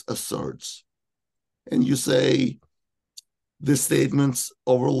plaintiffs asserts. And you say the statements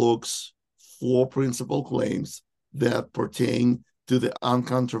overlooks 4 principal claims that pertain to the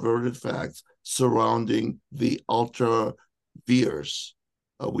uncontroverted facts surrounding the ultra vires,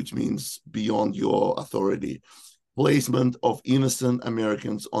 which means beyond your authority, placement of innocent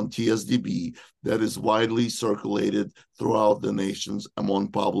Americans on TSDB that is widely circulated throughout the nations among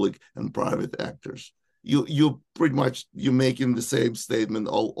public and private actors. You pretty much, you're making the same statement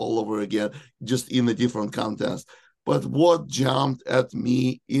all over again, just in a different context. But what jumped at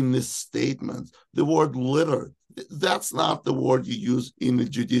me in this statement, the word litter, that's not the word you use in the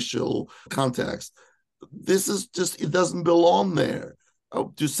judicial context. This is just, it doesn't belong there.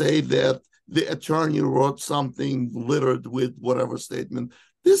 To say that the attorney wrote something littered with whatever statement,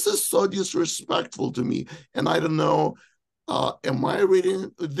 this is so disrespectful to me. And I don't know, am I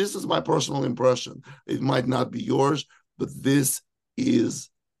reading? This is my personal impression. It might not be yours, but this is,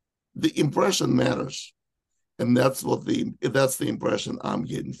 the impression matters. And that's the impression I'm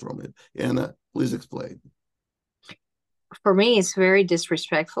getting from it. Anna, please explain. For me, it's very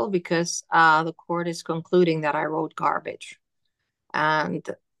disrespectful because the court is concluding that I wrote garbage. And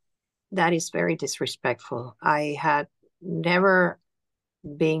that is very disrespectful. I had never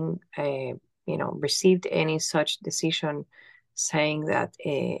been, received any such decision saying that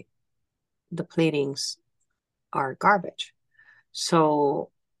the pleadings are garbage. So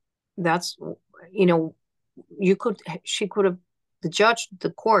that's,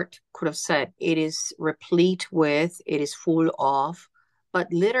 the court could have said it is replete with, it is full of,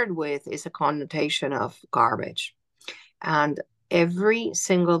 but littered with is a connotation of garbage. And every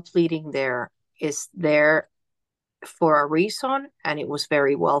single pleading there is there for a reason, and it was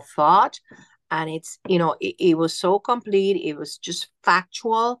very well thought. And it's, it was so complete. It was just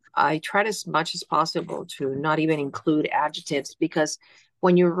factual. I tried as much as possible to not even include adjectives, because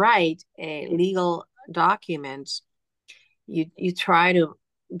when you write legal documents, you try to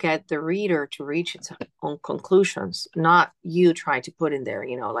get the reader to reach its own conclusions, not you try to put in there,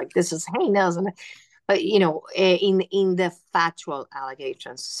 like this is heinous, but in the factual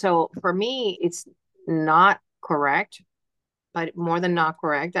allegations. So for me, it's not correct, but more than not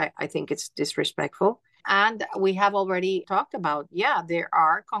correct. I think it's disrespectful. And we have already talked about, there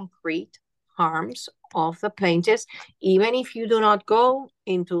are concrete harms of the plaintiffs. Even if you do not go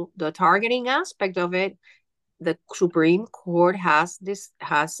into the targeting aspect of it, the Supreme Court has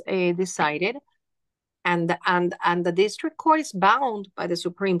decided, and the district court is bound by the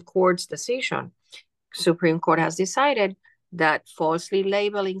Supreme Court's decision. Supreme Court has decided that falsely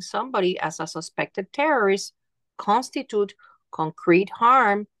labeling somebody as a suspected terrorist constitute concrete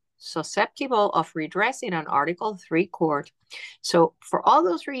harm susceptible of redress in an Article 3 court. So for all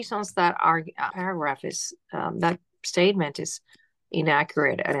those reasons, that paragraph is, that statement is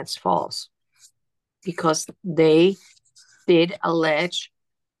inaccurate and it's false, because they did allege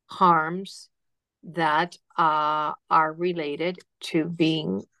harms that are related to being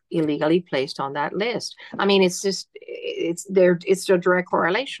illegally placed on that list. I mean, it's a direct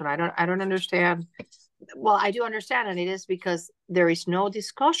correlation. I don't understand. Well, I do understand, and it is because there is no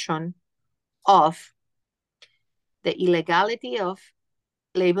discussion of the illegality of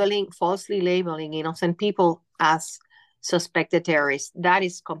falsely labeling innocent people as suspected terrorists. That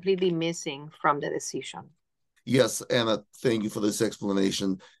is completely missing from the decision. Yes, Anna, thank you for this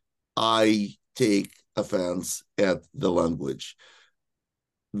explanation. I take offense at the language.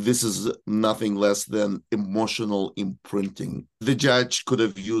 This is nothing less than emotional imprinting. The judge could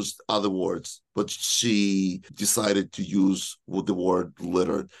have used other words, but she decided to use the word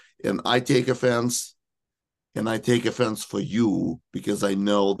littered. And I take offense, and I take offense for you because I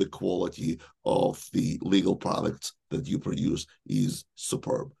know the quality of the legal products that you produce is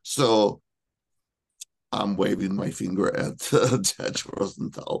superb. So I'm waving my finger at Judge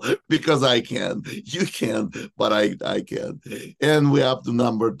Rosenthal because I can. You can, but I can. And we're up to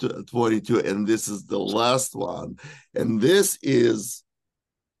number 22, and this is the last one. And this is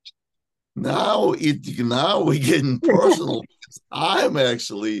now we're getting personal. I'm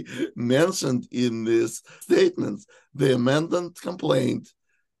actually mentioned in this statement. The amendment complaint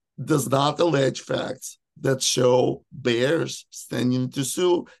does not allege facts that show bears standing to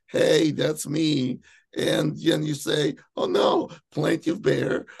sue. Hey, that's me. And then you say, oh no, plaintiff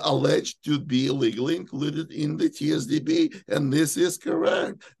bear alleged to be illegally included in the TSDB. And this is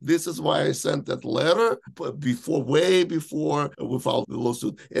correct. This is why I sent that letter way before we filed the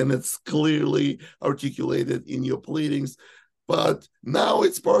lawsuit. And it's clearly articulated in your pleadings. But now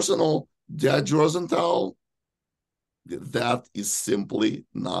it's personal. Judge Rosenthal, that is simply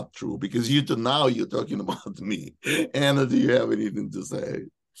not true because now you're talking about me. Anna, do you have anything to say?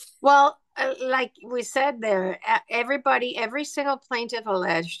 Well, like we said there, every single plaintiff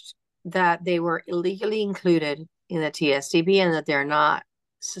alleged that they were illegally included in the TSDB and that they're not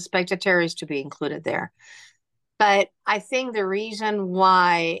suspected terrorists to be included there. But I think the reason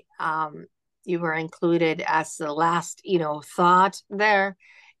why you were included as the last, thought there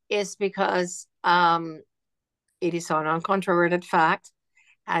is because it is an uncontroverted fact,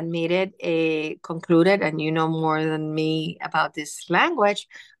 admitted, concluded, and you know more than me about this language,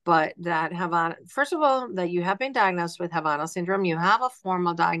 but that Havana, first of all, that you have been diagnosed with Havana syndrome, you have a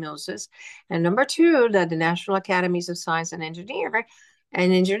formal diagnosis, and number two, that the National Academies of Science and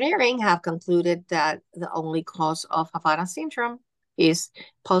Engineering have concluded that the only cause of Havana syndrome is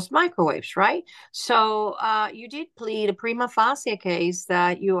post-microwaves, right? So you did plead a prima facie case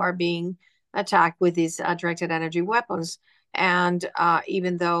that you are being attacked with these directed energy weapons. And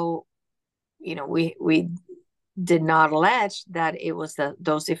even though, we did not allege that it was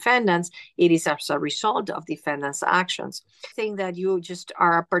those defendants, it is as a result of defendants' actions. I think that you just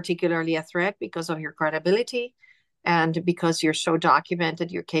are particularly a threat because of your credibility and because you're so documented,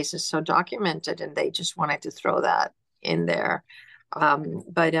 your case is so documented, and they just wanted to throw that in there.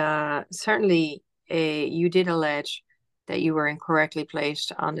 But certainly you did allege that you were incorrectly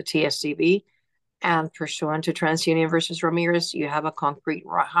placed on the TSDB. And pursuant to TransUnion versus Ramirez, you have a concrete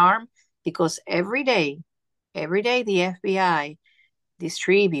harm because every day the FBI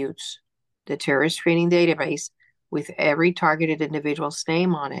distributes the terrorist screening database with every targeted individual's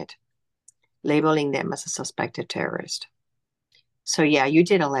name on it, labeling them as a suspected terrorist. So yeah, you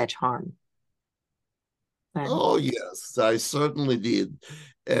did allege harm. Oh, yes, I certainly did.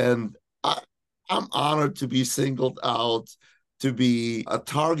 And I'm honored to be singled out to be a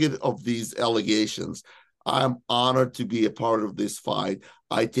target of these allegations. I'm honored to be a part of this fight.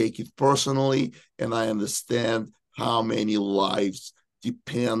 I take it personally, and I understand how many lives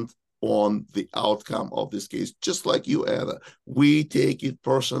depend on the outcome of this case, just like you, Anna. We take it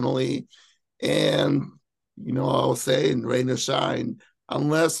personally. And, I'll say in rain or shine,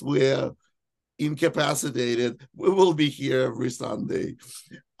 unless we're incapacitated, we will be here every Sunday.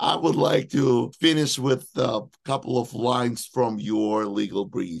 I would like to finish with a couple of lines from your legal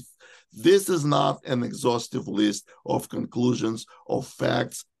brief. This is not an exhaustive list of conclusions or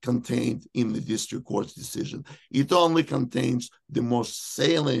facts contained in the district court's decision. It only contains the most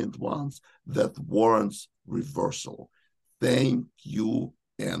salient ones that warrants reversal. Thank you,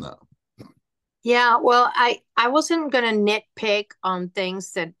 Anna. Yeah, well, I wasn't going to nitpick on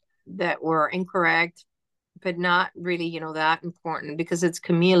things that were incorrect, but not really, that important because it's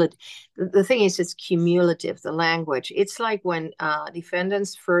cumulative. The thing is, it's cumulative, the language. It's like when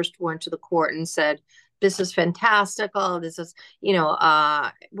defendants first went to the court and said, this is fantastical. This is,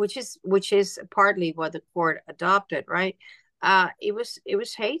 which is partly what the court adopted, right? it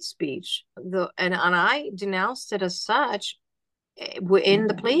was hate speech. And I denounced it as such in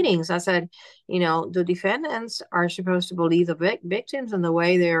the pleadings. I said, the defendants are supposed to believe the victims, and the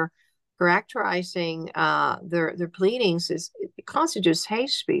way they're characterizing their pleadings it constitutes hate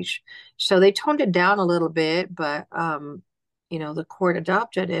speech. So they toned it down a little bit, but the court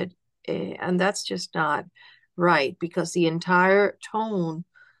adopted it, and that's just not right, because the entire tone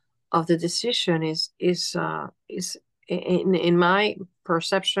of the decision is in my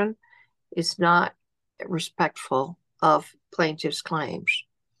perception is not respectful of plaintiff's claims.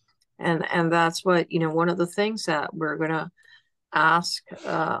 And that's what, one of the things that we're going to ask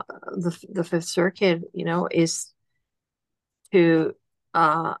the Fifth Circuit, is to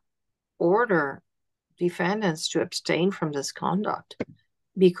order defendants to abstain from this conduct,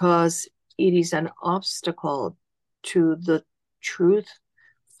 because it is an obstacle to the truth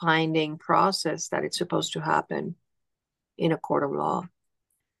finding process that it's supposed to happen in a court of law.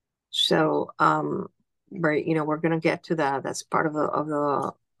 So we're going to get to that. That's part of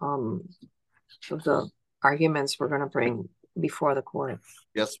the arguments we're going to bring before the court.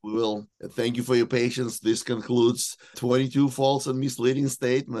 Yes, we will. Thank you for your patience. This concludes 22 false and misleading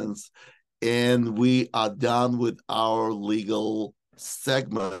statements, and we are done with our legal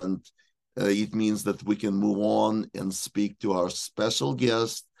segment. It means that we can move on and speak to our special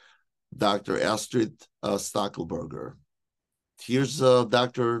guest, Dr. Astrid Stackelberger. Here's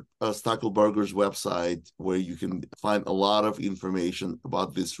Dr. Stackelberger's website, where you can find a lot of information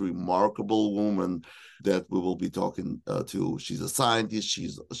about this remarkable woman that we will be talking to. She's a scientist,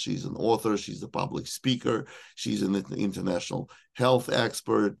 she's an author, she's a public speaker, she's an international health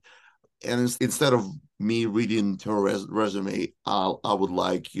expert. And instead of me reading her resume, I would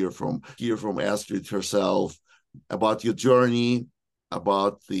like hear from Astrid herself about your journey,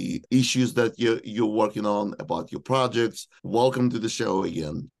 about the issues that you're working on, about your projects. Welcome to the show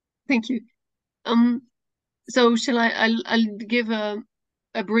again. Thank you. So shall I'll give a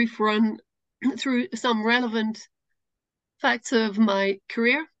brief run through some relevant facts of my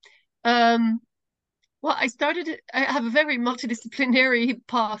career. Well, I have a very multidisciplinary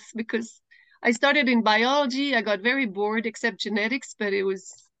path, because I started in biology. I got very bored, except genetics, but it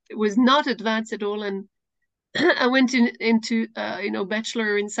was not advanced at all. And I went into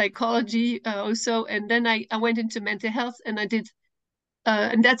bachelor in psychology also, and then I went into mental health, and I did,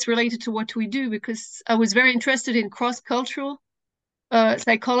 and that's related to what we do, because I was very interested in cross-cultural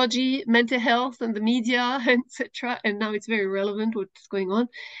psychology, mental health, and the media, etc. And now it's very relevant what's going on.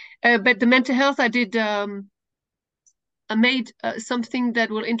 But the mental health, I did. I made something that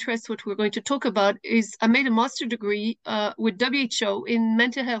will interest what we're going to talk about. Is I made a master degree with WHO in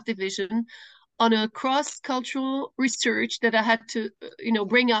mental health division on a cross-cultural research that I had to,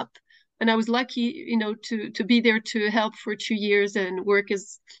 bring up. And I was lucky, to be there to help for 2 years and work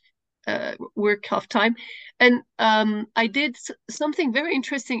half time. And I did something very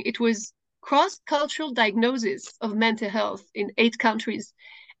interesting. It was cross-cultural diagnosis of mental health in 8 countries.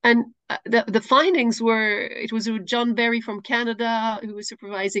 And the findings were, it was John Berry from Canada who was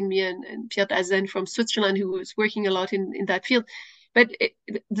supervising me, and Pierre Dazen from Switzerland, who was working a lot in that field. But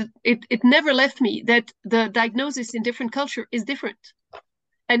it never left me that the diagnosis in different culture is different.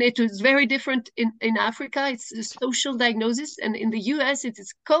 And it was very different in Africa. It's a social diagnosis. And in the US, it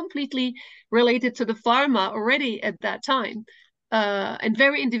is completely related to the pharma already at that time, and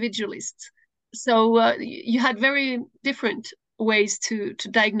very individualist. So you had very different ways to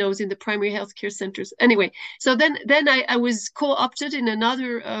diagnose in the primary healthcare centers. Anyway, so then I was co-opted in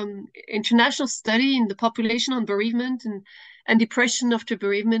another international study in the population on bereavement and depression after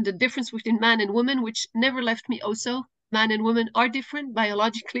bereavement, the difference between man and woman, which never left me also. Man and women are different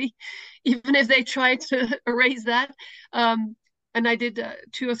biologically, even if they try to erase that. And I did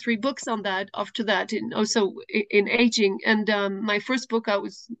 2 or 3 books on that after that, also in aging. And my first book, I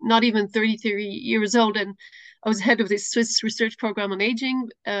was not even 33 years old, and I was head of this Swiss research program on aging,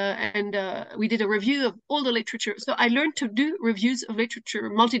 and we did a review of all the literature. So I learned to do reviews of literature,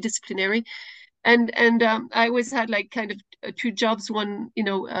 multidisciplinary. And I always had like kind of 2 jobs, one,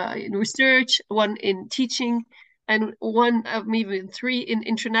 in research, one in teaching, and one of maybe 3 in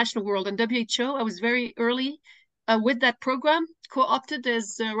international world. And WHO, I was very early with that program, co-opted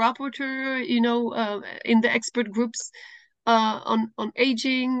as a rapporteur, in the expert groups on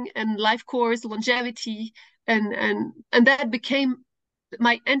aging and life course, longevity, and that became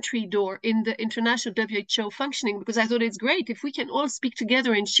my entry door in the international WHO functioning, because I thought it's great if we can all speak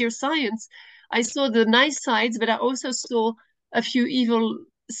together and share science. I saw the nice sides, but I also saw a few evil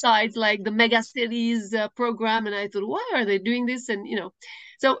sides, like the mega cities program, and I thought, why are they doing this? And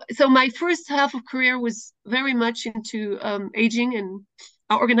So my first half of career was very much into aging, and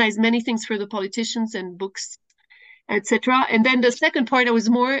I organized many things for the politicians and books, etc. And then the second part, I was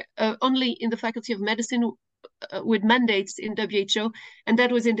more only in the Faculty of Medicine with mandates in WHO, and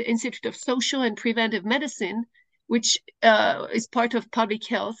that was in the Institute of Social and Preventive Medicine, which is part of public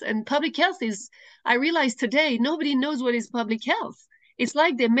health. And public health is, I realize today, nobody knows what is public health. It's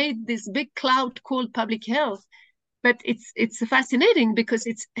like they made this big cloud called public health, but it's fascinating because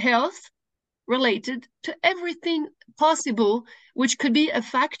it's health related to everything possible, which could be a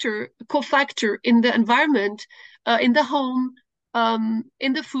factor, cofactor in the environment, in the home,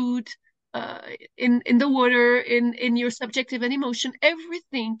 in the food, in the water, in your subjective and emotion.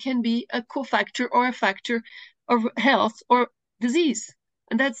 Everything can be a cofactor or a factor of health or disease.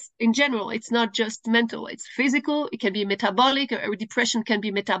 And that's in general, it's not just mental, it's physical, it can be metabolic, or depression can be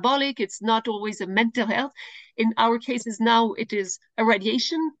metabolic. It's not always a mental health. In our cases now, it is a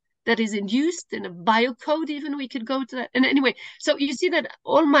radiation that is induced in a biocode, even we could go to that. And anyway, so you see that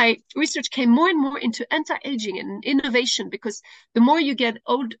all my research came more and more into anti-aging and innovation, because the more you get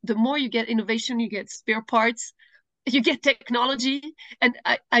old, the more you get innovation, you get spare parts, you get technology. And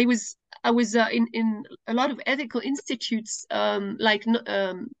I was in a lot of ethical institutes, like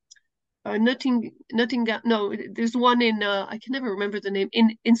Nottingham. No, there's one in I can never remember the name,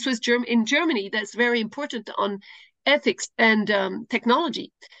 in in Germany, that's very important on ethics and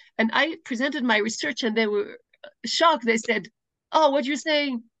technology. And I presented my research, and they were shocked. They said, "Oh, what you're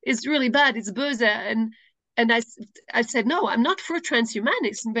saying is really bad. It's böse." And I said, "No, I'm not for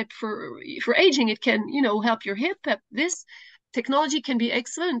transhumanism, but for aging, it can, help your hip. This technology can be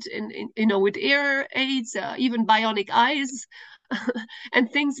excellent in with ear aids, even bionic eyes."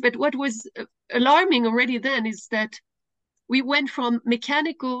 And things. But what was alarming already then is that we went from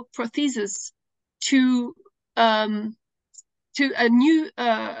mechanical prosthesis to a new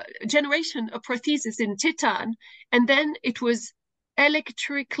generation of prosthesis in titan, and then it was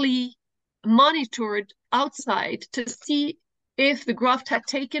electrically monitored outside to see if the graft had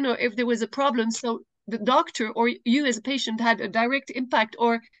taken or if there was a problem. So the doctor or you as a patient had a direct impact,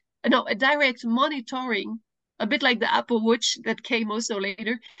 or no, a direct monitoring, a bit like the Apple Watch that came also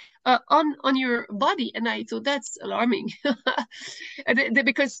later, on your body. And I thought that's alarming,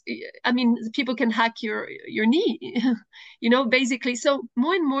 because I mean people can hack your knee, basically. So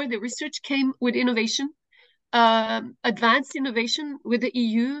more and more the research came with innovation, advanced innovation with the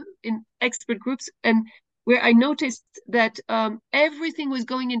EU in expert groups, and where I noticed that everything was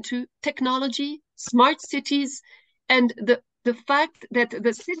going into technology, smart cities, and the fact that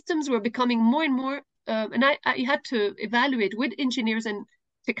the systems were becoming more and more. And I had to evaluate with engineers and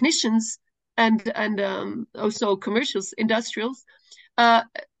technicians and also commercials, industrials,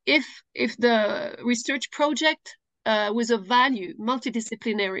 if the research project was of value,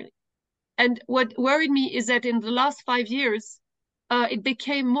 multidisciplinary. And what worried me is that in the last 5 years, it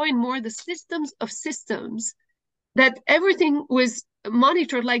became more and more the systems of systems, that everything was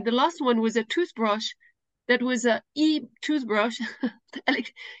monitored. Like the last one was a toothbrush that was a e-toothbrush,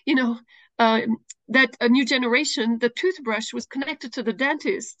 that a new generation, the toothbrush was connected to the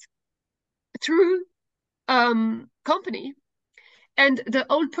dentist through company, and the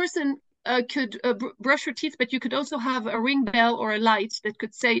old person could brush her teeth, but you could also have a ring bell or a light that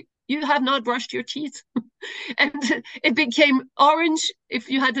could say, "You have not brushed your teeth." And it became orange if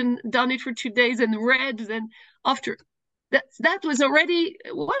you hadn't done it for 2 days, and red then after. That was already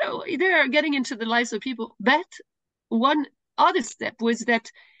what they're getting into the lives of people. But one other step was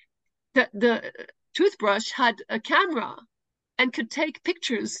that the toothbrush had a camera and could take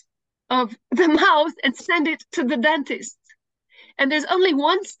pictures of the mouth and send it to the dentist. And there's only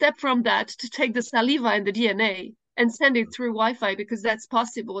one step from that to take the saliva and the DNA and send it through Wi-Fi, because that's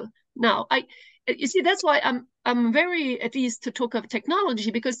possible now. You see, that's why I'm very at ease to talk of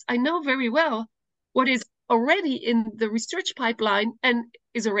technology, because I know very well what is already in the research pipeline and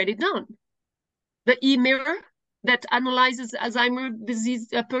is already done. The e-mirror that analyzes Alzheimer's disease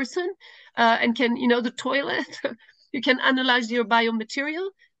person, and can, the toilet, you can analyze your biomaterial,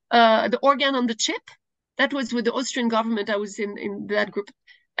 the organ on the chip. That was with the Austrian government. I was in that group.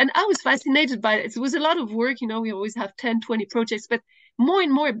 And I was fascinated by it. It was a lot of work. We always have 10, 20 projects, but more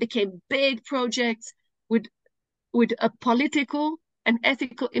and more it became big projects with a political and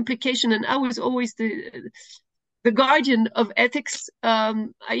ethical implication. And I was always the guardian of ethics. I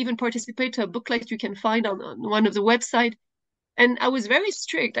even participated in a booklet you can find on one of the websites. And I was very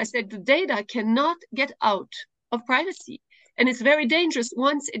strict. I said the data cannot get out of privacy. And it's very dangerous.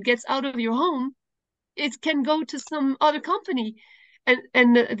 Once it gets out of your home, it can go to some other company.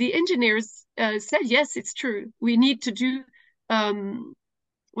 And the engineers said, yes, it's true. We need to do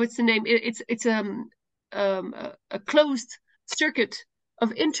what's the name? It's a closed circuit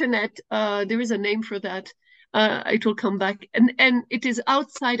of internet. There is a name for that. It will come back, and it is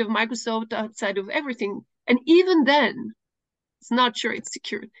outside of Microsoft, outside of everything. And even then, it's not sure it's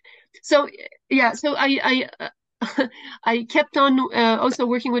secure. So yeah, so I kept on also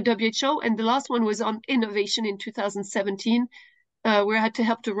working with WHO, and the last one was on innovation in 2017, where I had to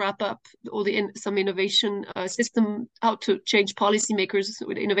help to wrap up all some innovation system, how to change policymakers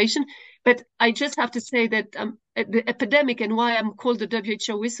with innovation. But I just have to say that the epidemic, and why I'm called the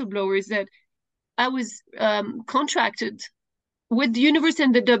WHO whistleblower, is that I was contracted with the university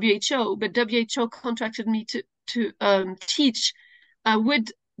and the WHO, but WHO contracted me to teach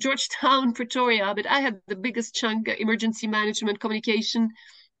with Georgetown, Pretoria, but I had the biggest chunk, emergency management, communication,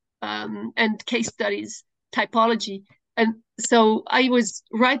 and case studies, typology. And so I was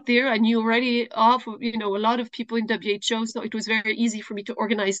right there. I knew already of, a lot of people in WHO, so it was very easy for me to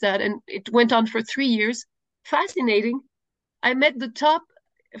organize that. And it went on for 3 years. Fascinating. I met the top,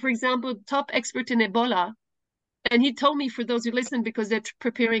 for example, top expert in Ebola. And he told me, for those who listen, because they're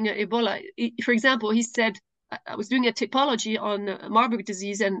preparing Ebola, for example, he said, I was doing a typology on Marburg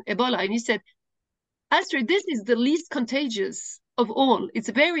disease and Ebola, and he said, Astrid, this is the least contagious of all. It's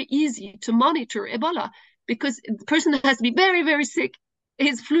very easy to monitor Ebola because the person has to be very, very sick.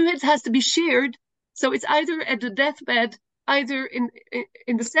 His fluids has to be shared. So it's either at the deathbed, either in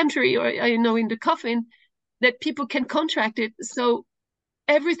the cemetery or, in the coffin, that people can contract it. So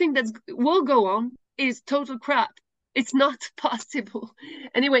everything that will go on is total crap. It's not possible.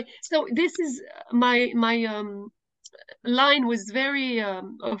 Anyway, so this is my line was very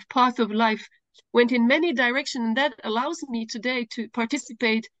of path of life, went in many directions, and that allows me today to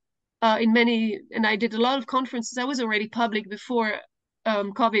participate in many, and I did a lot of conferences. I was already public before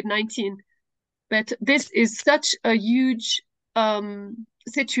COVID-19, but this is such a huge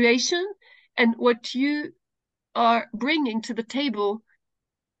situation, and what you are bringing to the table,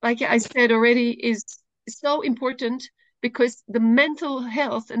 like I said already, is so important, because the mental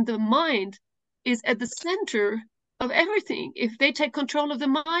health and the mind is at the center of everything. If they take control of the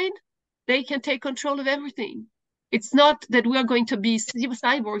mind, they can take control of everything. It's not that we are going to be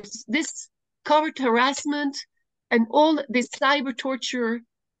cyborgs. This covert harassment and all this cyber torture,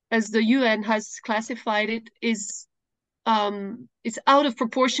 as the UN has classified it, is out of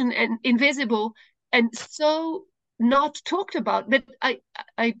proportion and invisible, and so not talked about. But I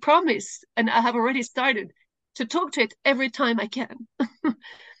promise, and I have already started to talk to it every time I can.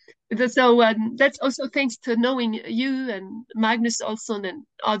 So that's also thanks to knowing you and Magnus Olsson and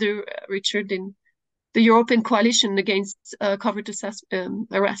other Richard in the European Coalition Against Covert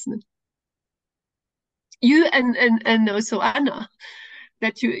Harassment. You and also Anna,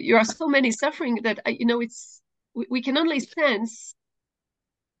 that you are so many suffering that we can only sense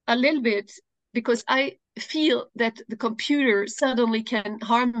a little bit, because I feel that the computer suddenly can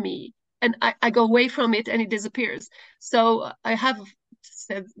harm me, and I go away from it and it disappears. So I have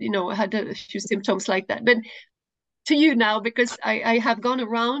said, I had a few symptoms like that. But to you now, because I have gone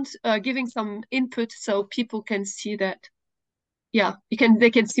around giving some input so people can see that, they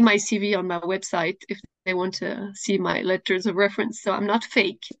can see my CV on my website if they want to see my letters of reference. So I'm not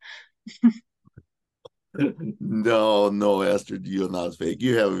fake. No, Astrid, you're not fake.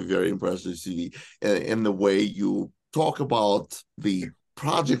 You have a very impressive CV, and the way you talk about the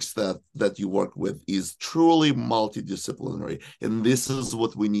projects that you work with is truly multidisciplinary, and this is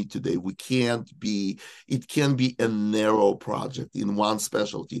what we need today. It can be a narrow project in one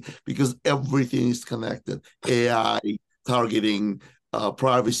specialty, because everything is connected. AI, targeting,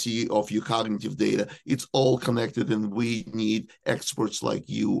 privacy of your cognitive data, it's all connected, and we need experts like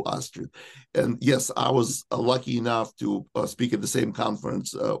you, Astrid. And yes, I was lucky enough to speak at the same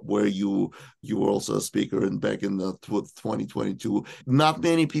conference where you were also a speaker, and back in 2022. Not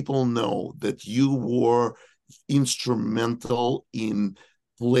many people know that you were instrumental in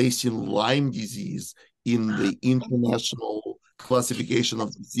placing Lyme disease in the international classification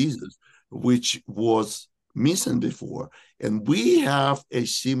of diseases, which was missing before. And we have a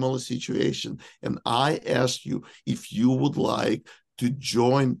similar situation. And I asked you if you would like to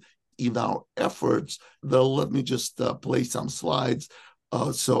join in our efforts. Though, let me just play some slides.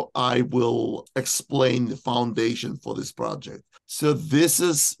 So I will explain the foundation for this project. So this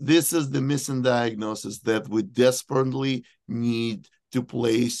is the missing diagnosis that we desperately need to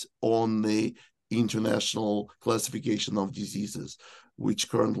place on the international classification of diseases, which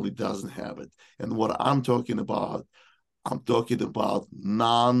currently doesn't have it. And what I'm talking about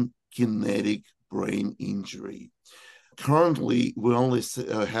non-kinetic brain injury. currently, we only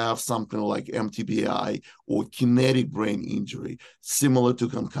have something like MTBI or kinetic brain injury, similar to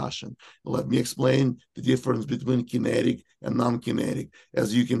concussion. Let me explain the difference between kinetic and non-kinetic.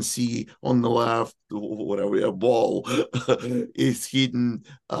 As you can see on the left, whatever, a ball is hitting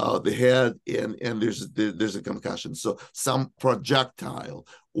the head, and there's a concussion. So some projectile,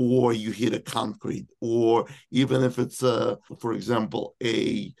 or you hit a concrete, or even if it's for example,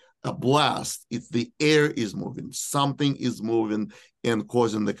 a blast, if the air is moving, something is moving and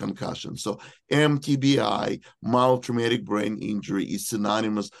causing the concussion. So MTBI, mild traumatic brain injury, is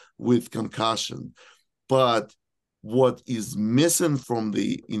synonymous with concussion. But what is missing from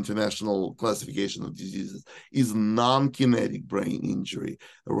the international classification of diseases is non-kinetic brain injury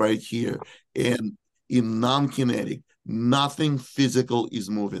right here. And in non-kinetic, nothing physical is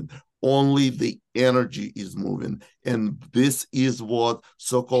moving. Only the energy is moving. And this is what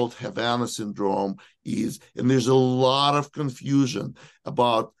so-called Havana syndrome is. And there's a lot of confusion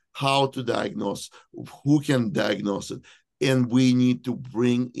about how to diagnose, who can diagnose it. And we need to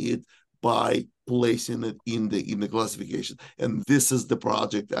bring it by placing it in the classification. And this is the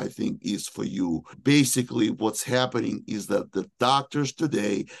project I think is for you. Basically, what's happening is that the doctors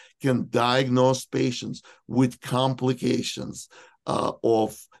today can diagnose patients with complications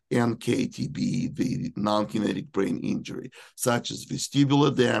of NKTB, the non-kinetic brain injury, such as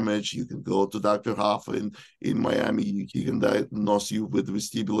vestibular damage. You can go to Dr. Hoffa in Miami. He can diagnose you with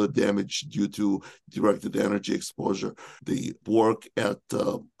vestibular damage due to directed energy exposure. The work at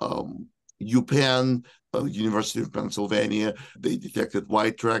UPenn, University of Pennsylvania, they detected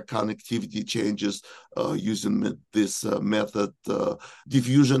white tract connectivity changes using this method,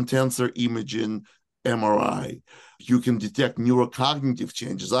 diffusion tensor imaging, MRI. You can detect neurocognitive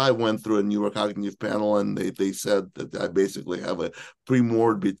changes. I went through a neurocognitive panel, and they said that I basically have a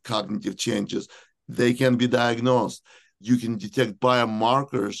premorbid cognitive changes. They can be diagnosed. You can detect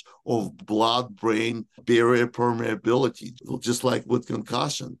biomarkers of blood-brain barrier permeability, just like with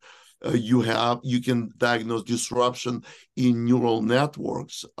concussion. You can diagnose disruption in neural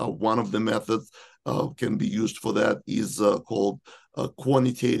networks. One of the methods can be used for that is called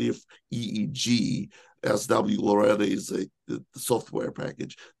quantitative EEG. SW Loretta is a software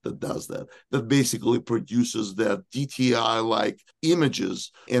package that does that basically produces that DTI-like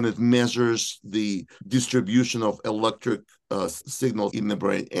images, and it measures the distribution of electric signal in the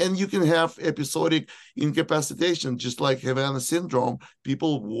brain. And you can have episodic incapacitation, just like Havana syndrome.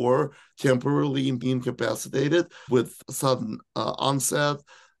 People were temporarily incapacitated with sudden onset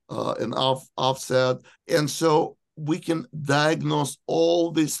and offset. And so we can diagnose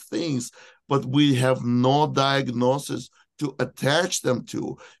all these things, but we have no diagnosis to attach them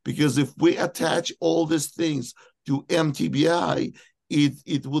to, because if we attach all these things to MTBI,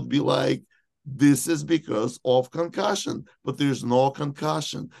 it would be like, this is because of concussion, but there's no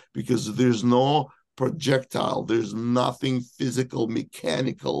concussion because there's no projectile, there's nothing physical,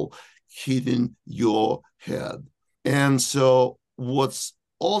 mechanical hitting your head. And so what's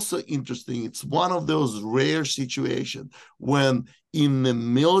also interesting, it's one of those rare situations when in the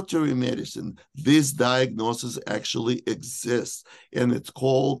military medicine, this diagnosis actually exists, and it's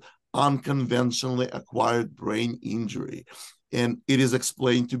called unconventionally acquired brain injury. And it is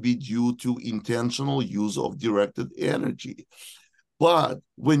explained to be due to intentional use of directed energy. But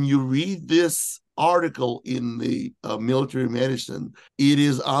when you read this article in the military medicine, it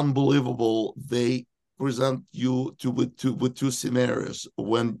is unbelievable. They present you with two scenarios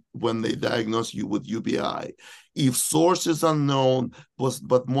when they diagnose you with UBI. If source is unknown,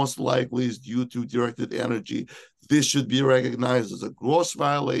 but most likely is due to directed energy, this should be recognized as a gross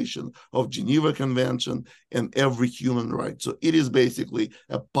violation of Geneva Convention and every human right. So it is basically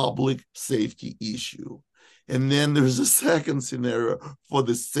a public safety issue. And then there's a second scenario for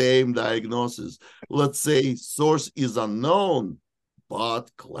the same diagnosis. Let's say source is unknown, but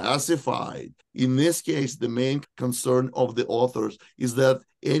classified. In this case, the main concern of the authors is that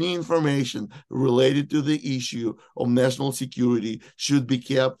any information related to the issue of national security should be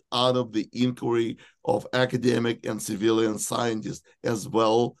kept out of the inquiry of academic and civilian scientists, as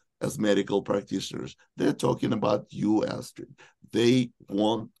well as medical practitioners. They're talking about you, Astrid. They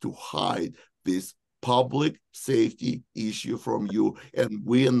want to hide this public safety issue from you, and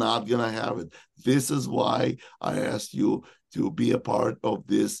we're not going to have it. This is why I asked you to be a part of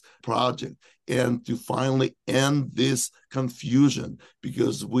this project and to finally end this confusion,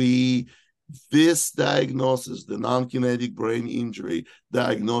 because this diagnosis, the non-kinetic brain injury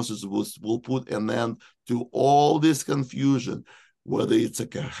diagnosis, will put an end to all this confusion, whether it's a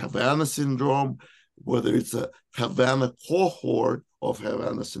Havana syndrome, whether it's a Havana cohort of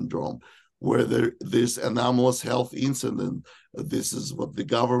Havana syndrome. where there's anomalous health incident. This is what the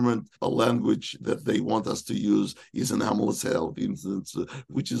government language that they want us to use is anomalous health incidents,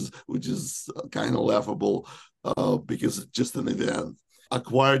 which is kind of laughable because it's just an event.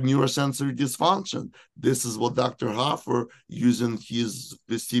 Acquired neurosensory dysfunction. This is what Dr. Hoffer, using his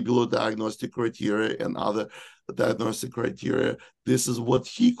vestibular diagnostic criteria and other diagnostic criteria, this is what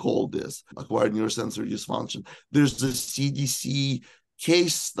he called this, acquired neurosensory dysfunction. There's a CDC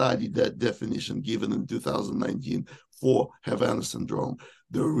case study, that definition given in 2019 for Havana syndrome.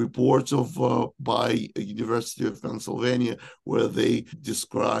 There are reports by University of Pennsylvania where they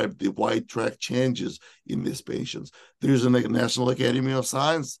describe the white track changes in these patients. There's a National Academy of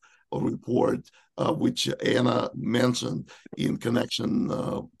Science report, which Anna mentioned in connection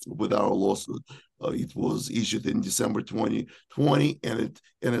with our lawsuit. It was issued in December 2020, and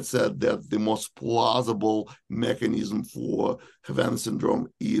it said that the most plausible mechanism for Havana syndrome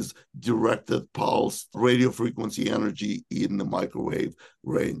is directed pulse radio frequency energy in the microwave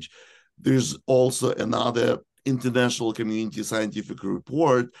range. There's also another international community scientific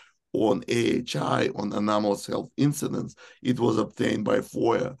report on AHI, on anomalous health incidents. It was obtained by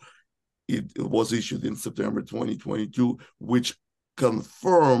FOIA. It was issued in September 2022, which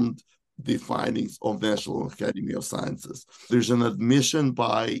confirmed the findings of National Academy of Sciences. There's an admission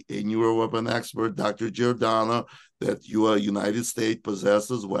by a neuroweapon expert, Dr. Giordano, that United States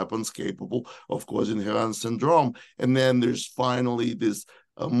possesses weapons capable of causing Havana syndrome. And then there's finally this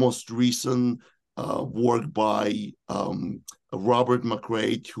most recent work by Robert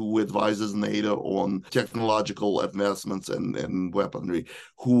McCreight, who advises NATO on technological advancements and weaponry,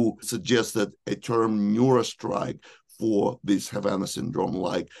 who suggested a term neurostrike for this Havana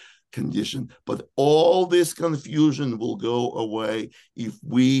syndrome-like condition. But all this confusion will go away if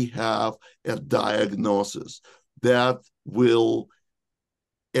we have a diagnosis that will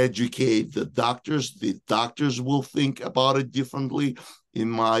educate the doctors. The doctors will think about it differently. In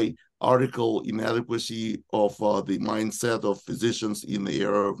my article, Inadequacy of the Mindset of Physicians in the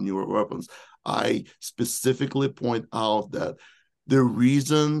Era of Neuroweapons, I specifically point out that the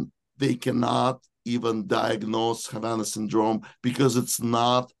reason they cannot even diagnose Havana syndrome because it's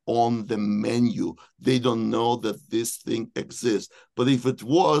not on the menu. They don't know that this thing exists. But if it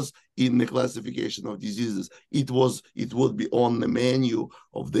was in the classification of diseases, it would be on the menu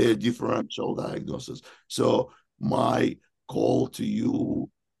of their differential diagnosis. So my call to you,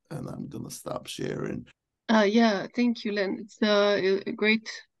 and I'm going to stop sharing. Yeah, thank you, Len. It's great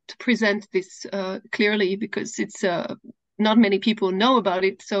to present this clearly, because it's not many people know about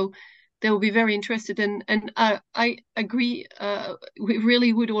it. So they will be very interested. And I agree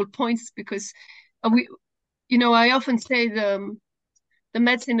really with all points, because I often say the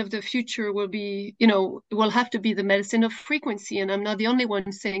medicine of the future will be, will have to be the medicine of frequency. And I'm not the only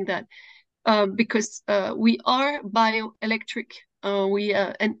one saying that, because we are bioelectric.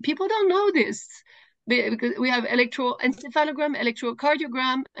 And people don't know this, because we have electroencephalogram,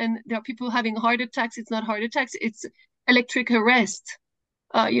 electrocardiogram, and there are people having heart attacks. It's not heart attacks, it's electric arrest.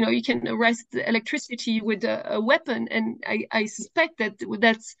 You can arrest the electricity with a weapon, and I suspect that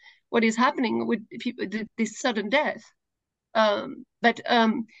that's what is happening with people, this sudden death.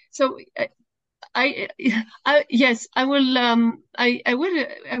 So yes, I will. I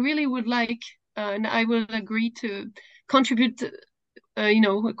really would like, and I will agree to contribute.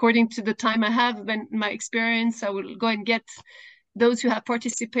 According to the time I have and my experience, I will go and get those who have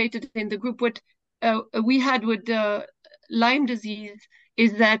participated in the group. What we had with Lyme disease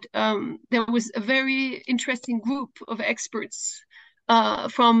is that there was a very interesting group of experts,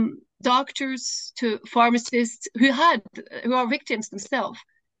 from doctors to pharmacists who are victims themselves,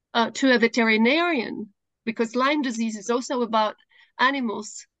 to a veterinarian, because Lyme disease is also about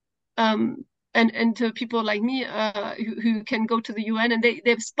animals, and to people like me who can go to the UN, and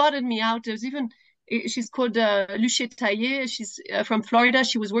they've spotted me out. There's even, she's called Lucie Taillé. She's from Florida.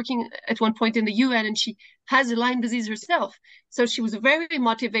 She was working at one point in the UN, and she has Lyme disease herself. So she was very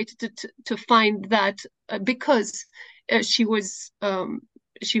motivated to find that, because she was hurt.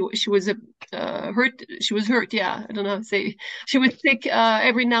 She was hurt. Yeah, I don't know how to say. She was sick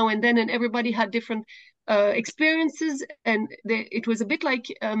every now and then, and everybody had different experiences, and it was a bit like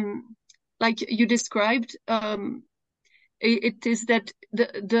you described. It is that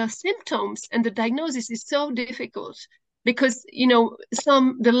the symptoms and the diagnosis is so difficult, because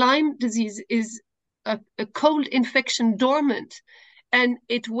the Lyme disease is a cold infection dormant, and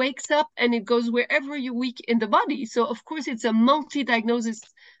it wakes up and it goes wherever you're weak in the body. So of course it's a multi-diagnosis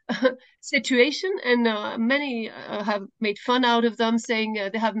situation, and many have made fun out of them, saying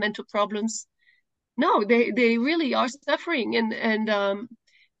they have mental problems. No, they really are suffering, and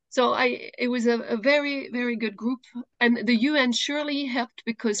So it was a very, very good group. And the UN surely helped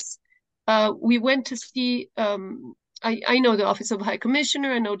because we went to see, I know the Office of High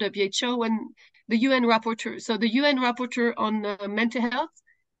Commissioner, I know WHO and the UN rapporteur. So the UN rapporteur on mental health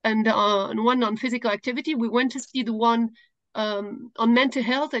and one on physical activity, we went to see the one on mental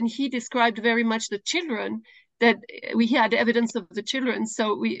health, and he described very much the children, that we had evidence of the children.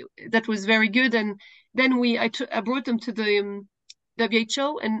 So that was very good. And then I brought them to the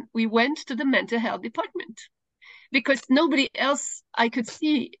WHO, and we went to the mental health department because nobody else I could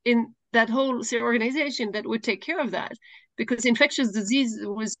see in that whole organization that would take care of that, because infectious disease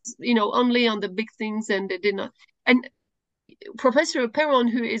was, only on the big things, and they did not. And Professor Perron,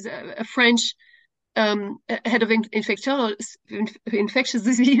 who is a French head of infectious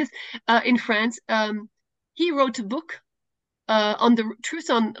disease in France, he wrote a book on the truth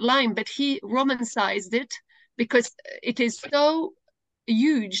on Lyme, but he romancized it because it is so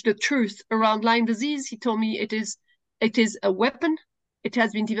huge, the truth around Lyme disease. He told me it is a weapon. It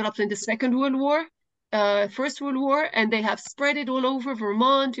has been developed in the Second World War, First World War, and they have spread it all over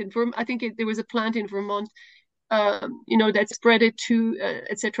Vermont. I think there was a plant in Vermont, that spread it to,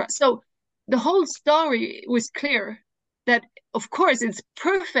 etc. So the whole story was clear that, of course, it's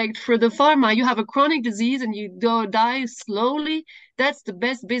perfect for the pharma. You have a chronic disease and you die slowly. That's the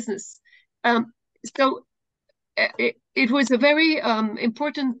best business. So it was a very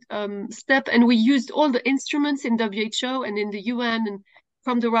important step, and we used all the instruments in WHO and in the UN and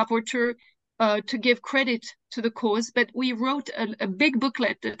from the rapporteur to give credit to the cause. But we wrote a big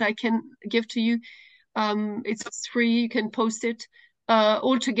booklet that I can give to you. It's free. You can post it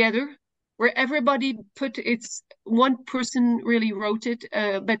all together, where everybody put its. One person really wrote it,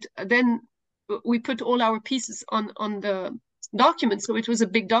 but then we put all our pieces on the document. So it was a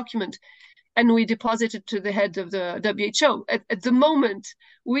big document, and we deposited to the head of the WHO. At the moment,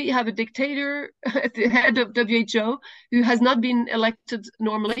 we have a dictator at the head of WHO who has not been elected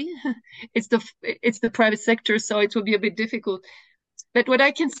normally. It's the private sector, so it will be a bit difficult. But what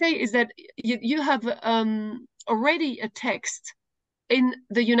I can say is that you have already a text in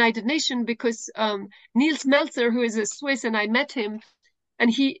the United Nations, because Niels Melzer, who is a Swiss, and I met him, and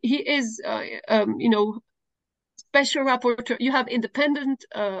he is, special rapporteur. You have independent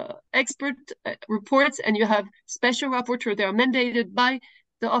expert reports, and you have special rapporteur. They are mandated by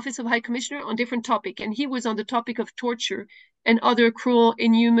the Office of High Commissioner on different topic, and he was on the topic of torture and other cruel,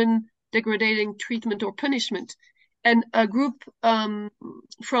 inhuman, degrading treatment or punishment. And a group from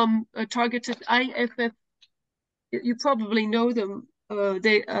targeted IFF, you probably know them.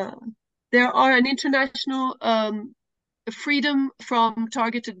 There are an international freedom from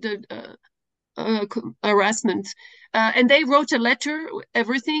targeted harassment, and they wrote a letter,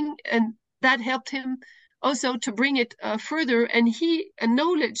 everything, and that helped him also to bring it further. And he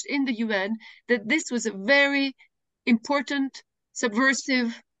acknowledged in the UN that this was a very important,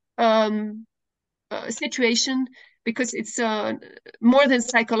 subversive situation, because it's more than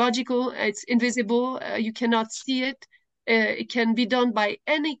psychological. It's invisible. You cannot see it. It can be done by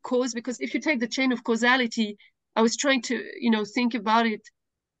any cause, because if you take the chain of causality, I was trying to, think about it.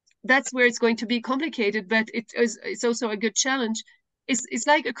 That's where it's going to be complicated, but it's also a good challenge. It's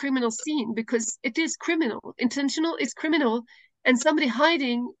like a criminal scene, because it is criminal. Intentional is criminal, and somebody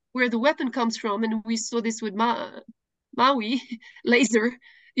hiding where the weapon comes from. And we saw this with Maui laser,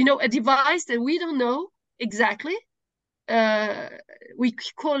 a device that we don't know exactly. We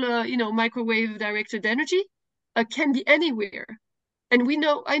call microwave directed energy, can be anywhere. And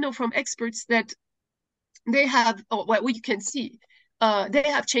I know from experts that they have, what we can see, they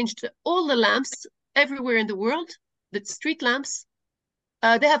have changed all the lamps everywhere in the world, the street lamps.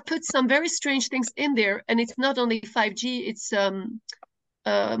 They have put some very strange things in there, and it's not only 5G. It's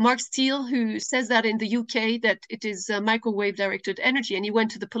Mark Steele, who says that in the UK, that it is microwave directed energy. And he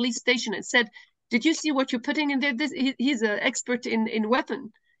went to the police station and said, "Did you see what you're putting in there?" He's an expert in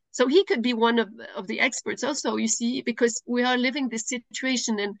weapon. So he could be one of the experts also, you see, because we are living this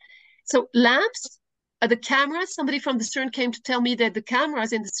situation. And so lamps, the cameras, somebody from the CERN came to tell me that the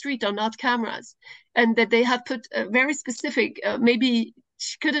cameras in the street are not cameras, and that they have put very specific, maybe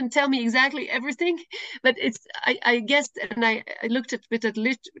she couldn't tell me exactly everything, but I guessed, and I looked at a bit at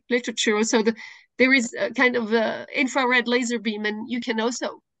literature. So there is a kind of infrared laser beam, and you can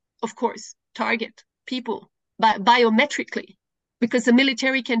also, of course, target people biometrically, because the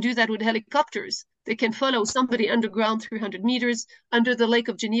military can do that with helicopters. They can follow somebody underground 300 meters under the Lake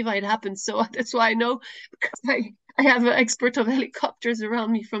of Geneva. It happens. So that's why I know, because I have an expert of helicopters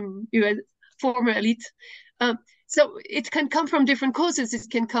around me from US, former elite. So it can come from different causes. It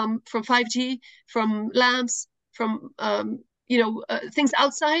can come from 5G, from lamps, from things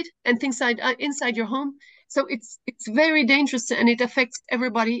outside and things inside your home. So it's very dangerous, and it affects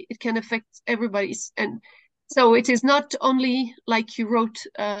everybody. It can affect everybody's. And so it is not only, like you wrote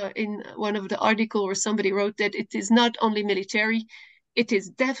in one of the article, or somebody wrote, that it is not only military. It is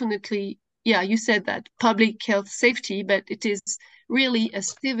definitely, yeah, you said that, public health safety, but it is really a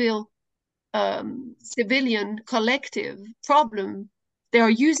civilian collective problem. They are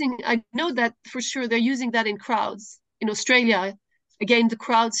using, I know that for sure, they're using that in crowds. In Australia, again, the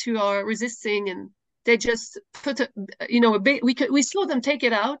crowds who are resisting, and they just put a bit, we saw them take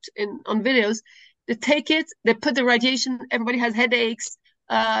it out on videos. They take it, they put the radiation, everybody has headaches,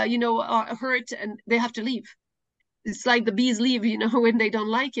 are hurt, and they have to leave. It's like the bees leave, when they don't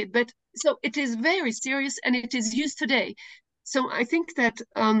like it. But so it is very serious, and it is used today. So I think that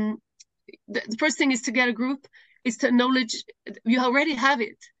the first thing is to get a group, is to acknowledge you already have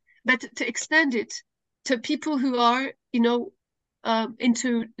it, but to extend it to people who are,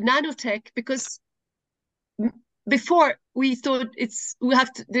 into nanotech, because before we thought it's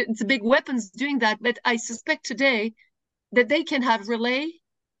big weapons doing that, but I suspect today that they can have relay,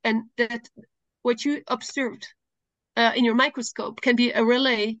 and that what you observed in your microscope can be a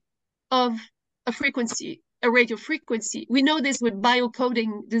relay of a frequency, a radio frequency. We know this with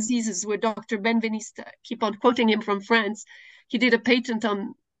biocoding diseases, where Dr. Benveniste, keep on quoting him, from France. He did a patent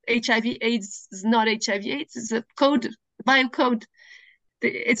on HIV/AIDS. It's not HIV/AIDS, it's a code, biocode.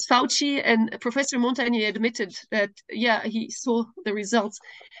 It's Fauci, and Professor Montagnier admitted that, yeah, he saw the results.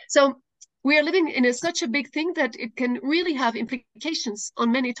 So we are living in such a big thing that it can really have implications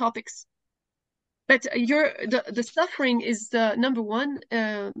on many topics. But the suffering is the number one,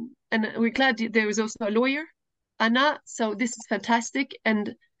 and we're glad there is also a lawyer, Anna. So this is fantastic,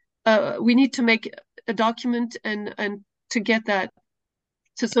 and we need to make a document and to get that,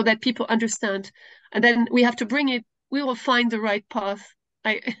 so that people understand, and then we have to bring it. We will find the right path.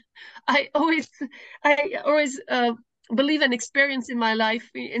 I always believe and experience in my life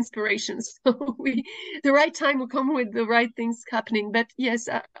inspirations. So the right time will come with the right things happening. But yes,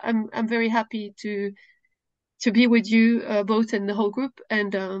 I'm very happy to be with you both and the whole group.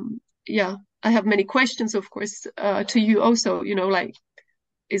 And yeah, I have many questions, of course, to you also. Like,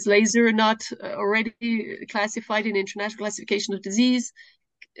 is laser not already classified in International Classification of Disease?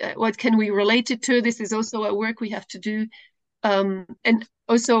 What can we relate it to? This is also a work we have to do. And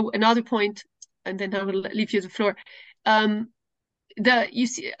also another point, and then I will leave you the floor. You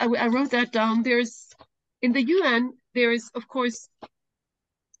see, I wrote that down. There's, in the UN, there's of course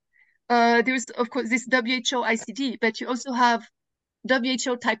this WHO ICD, but you also have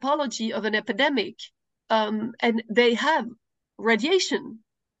WHO typology of an epidemic, and they have radiation,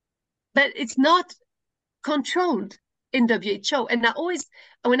 but it's not controlled in WHO. And I always,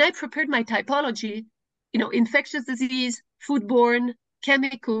 when I prepared my typology, infectious disease, foodborne,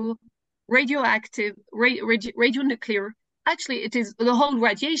 chemical, radioactive, radionuclear. Actually, it is the whole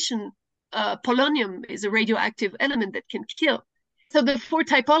radiation. Polonium is a radioactive element that can kill. So the 4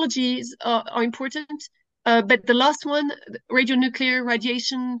 typologies are important, but the last one, radionuclear,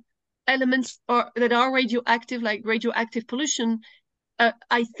 radiation elements that are radioactive, like radioactive pollution,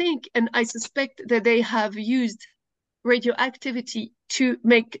 I think, and I suspect that they have used radioactivity to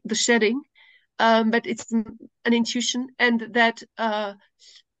make the shedding. But it's an intuition, and that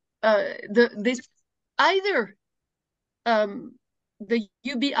this either the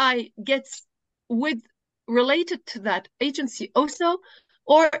UBI gets related to that agency also,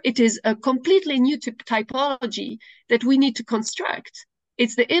 or it is a completely new typology that we need to construct.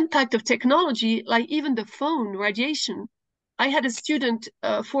 It's the impact of technology, like even the phone radiation. I had a student,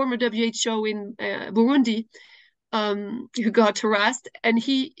 former WHO in Burundi, who got harassed, and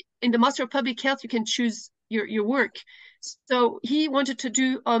in the Master of Public Health, you can choose your work. So he wanted to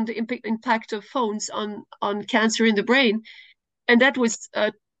do on the impact of phones on cancer in the brain, and that was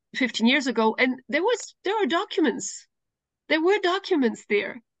 15 years ago. And there are documents. There were documents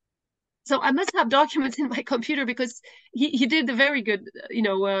there. So I must have documents in my computer, because he did a very good,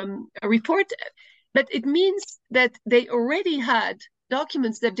 a report. But it means that they already had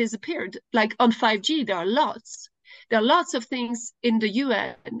documents that disappeared, like on 5G. There are lots. There are lots of things in the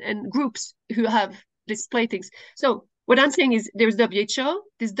UN and groups who have displayed things. So what I'm saying is, there's WHO,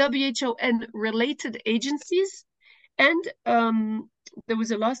 this WHO and related agencies, and there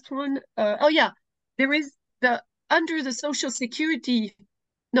was a last one. There is under the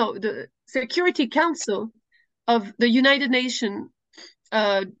the Security Council of the United Nations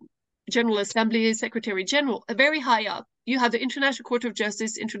General Assembly, Secretary General, very high up, you have the International Court of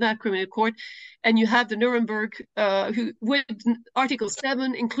Justice, International Criminal Court, and you have the Nuremberg, who, with Article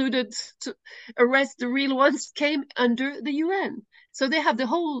 7 included to arrest the real ones, came under the UN. So they have the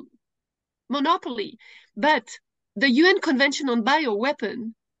whole monopoly. But the UN Convention on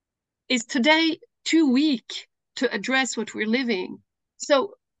Bioweapon is today too weak to address what we're living.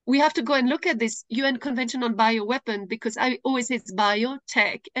 So we have to go and look at this UN Convention on Bioweapon, because I always say it's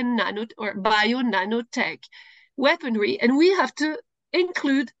biotech and bio-nanotech weaponry, and we have to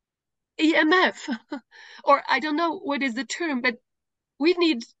include EMF, or I don't know what is the term, but we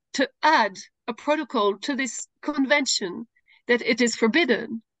need to add a protocol to this convention that it is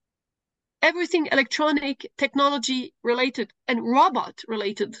forbidden. Everything electronic, technology related, and robot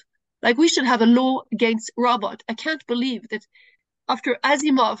related. Like, we should have a law against robot. I can't believe that after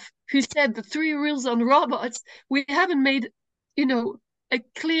Asimov, who said the 3 rules on robots, we haven't made, a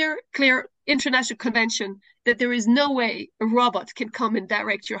clear international convention that there is no way a robot can come and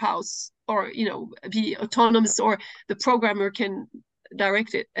direct your house, or, be autonomous, or the programmer can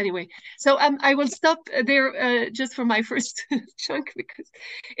direct it anyway. So I will stop there just for my first chunk, because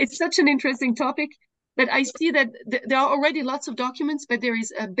it's such an interesting topic. But I see that there are already lots of documents, but there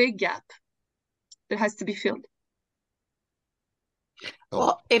is a big gap that has to be filled.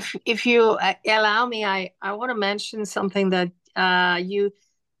 Well, if you allow me, I want to mention something that you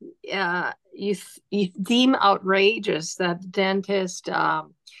deem outrageous, that the dentist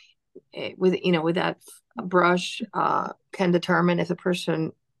with that brush can determine if the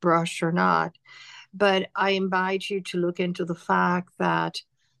person brushed or not. But I invite you to look into the fact that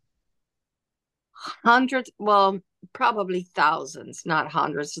hundreds, well, probably thousands, not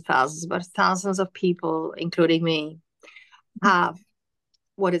hundreds of thousands, but thousands of people, including me, have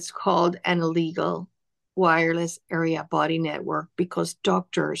what is called an illegal wireless area body network, because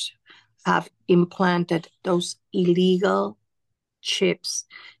doctors have implanted those illegal chips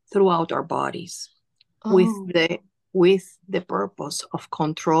throughout our bodies with the purpose of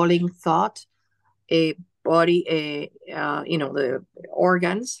controlling thought, body, the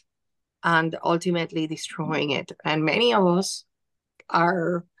organs, and ultimately destroying it. And many of us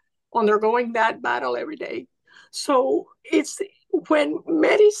are undergoing that battle every day. So it's when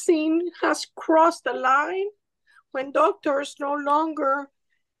medicine has crossed the line, when doctors no longer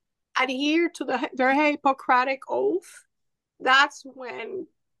adhere to their Hippocratic oath, that's when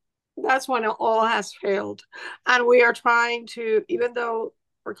it all has failed. And we are trying to, even though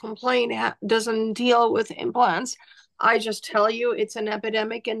our complaint doesn't deal with implants, I just tell you it's an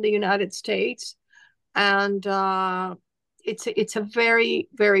epidemic in the United States, and it's a very,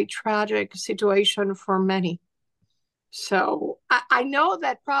 very tragic situation for many. So I know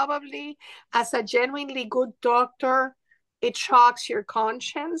that probably as a genuinely good doctor, it shocks your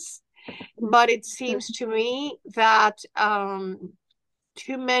conscience, but it seems to me that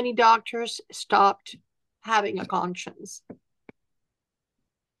too many doctors stopped having a conscience.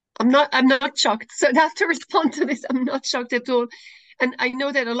 I'm not shocked. So I have to respond to this. I'm not shocked at all. And I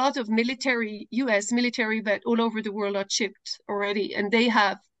know that a lot of US military, but all over the world, are chipped already, and they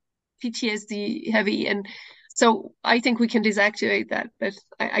have PTSD heavy. And so I think we can deactivate that. But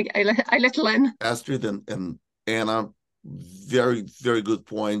I let Len. Astrid and Anna, very, very good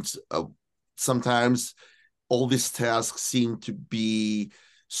points. Sometimes all these tasks seem to be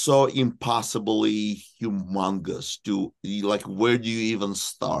so impossibly humongous. Where do you even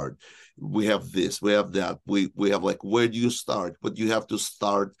start? We have this, we have that, we have where do you start? But you have to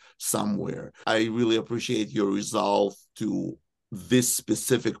start somewhere. I really appreciate your resolve to this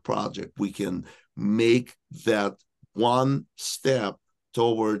specific project. We can make that one step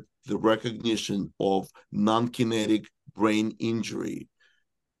toward the recognition of non-kinetic brain injury.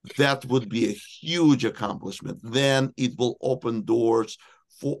 That would be a huge accomplishment. Then it will open doors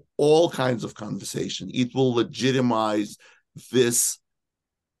for all kinds of conversation. It will legitimize this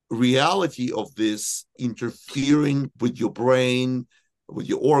reality of this interfering with your brain, with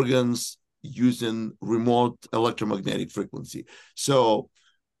your organs, using remote electromagnetic frequency. So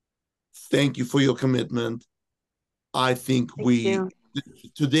thank you for your commitment. I think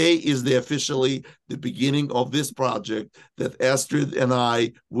today is officially the beginning of this project that Astrid and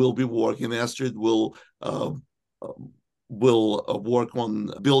I will be working. Astrid will work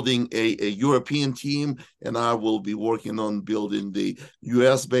on building a European team, and I will be working on building the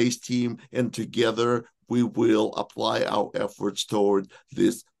US-based team, and together we will apply our efforts toward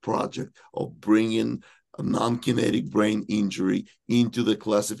this project of bringing a non-kinetic brain injury into the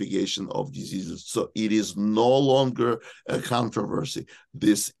classification of diseases. So it is no longer a controversy.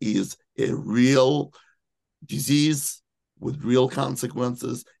 This is a real disease with real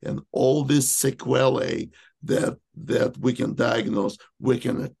consequences, and all this sequelae that we can diagnose, we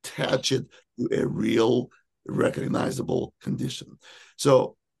can attach it to a real recognizable condition.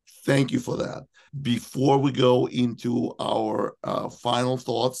 So thank you for that. Before we go into our final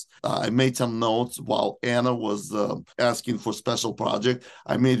thoughts, I made some notes while Anna was asking for special project.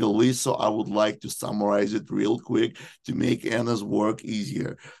 I made a list, so I would like to summarize it real quick to make Anna's work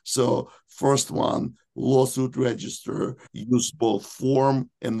easier. So first one, lawsuit register, use both form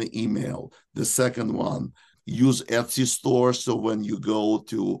and the email. The second one, use Etsy store, so when you go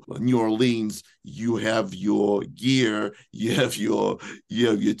to New Orleans, you have your gear, you have your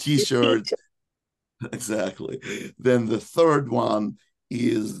t-shirt. Exactly. Then the third one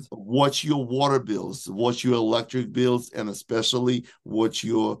is watch your water bills, watch your electric bills, and especially watch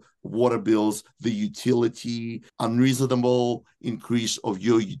your water bills. The utility, unreasonable increase of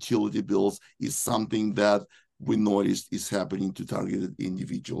your utility bills is something that we noticed is happening to targeted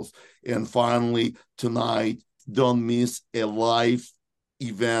individuals. And finally, tonight, don't miss a live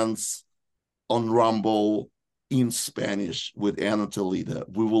events on Rumble in Spanish with Anna Toledo.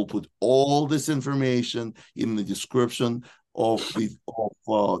 We will put all this information in the description of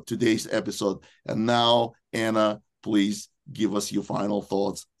today's episode. And now, Anna, please give us your final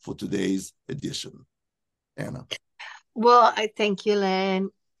thoughts for today's edition. Anna. Well, I thank you, Len.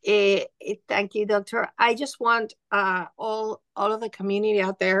 Thank you, Doctor. I just want all of the community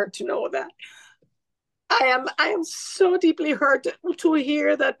out there to know that I am so deeply hurt to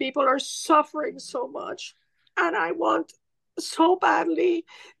hear that people are suffering so much. And I want so badly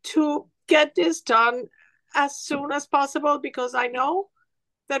to get this done as soon as possible, because I know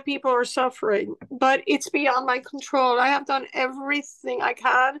that people are suffering, but it's beyond my control. I have done everything I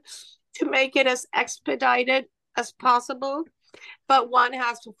can to make it as expedited as possible, but one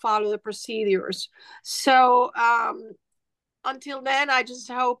has to follow the procedures. So until then, I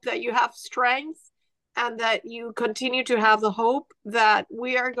just hope that you have strength and that you continue to have the hope that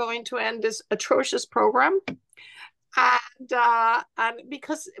we are going to end this atrocious program. And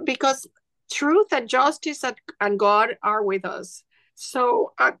because truth and justice and God are with us.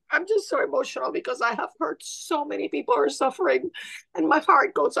 So I'm just so emotional because I have heard so many people are suffering, and my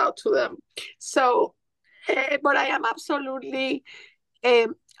heart goes out to them. So, but I am absolutely, I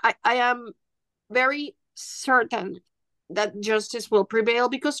am very certain that justice will prevail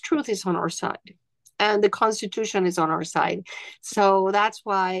because truth is on our side and the Constitution is on our side. So that's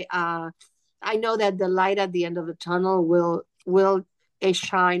why I know that the light at the end of the tunnel will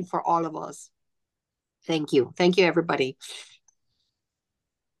shine for all of us. Thank you. Thank you, everybody.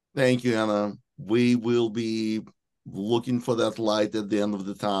 Thank you, Anna. We will be looking for that light at the end of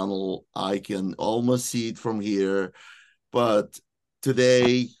the tunnel. I can almost see it from here, but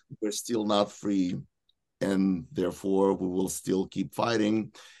today we're still not free, and therefore we will still keep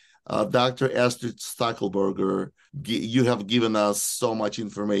fighting. Dr. Astrid Stackelberger, you have given us so much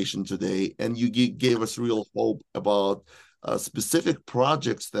information today, and you gave us real hope about specific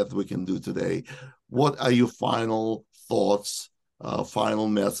projects that we can do today. What are your final thoughts, final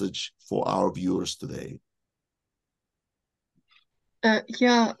message for our viewers today?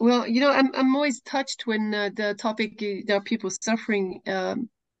 Yeah, well, I'm always touched when the topic there are people suffering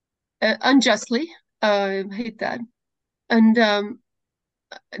unjustly. I hate that, and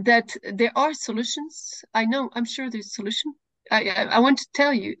that there are solutions. I know, I'm sure there's a solution. I want to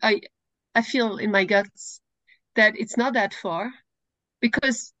tell you, I feel in my guts that it's not that far,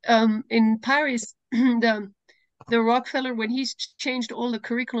 because in Paris, the Rockefeller, when he changed all the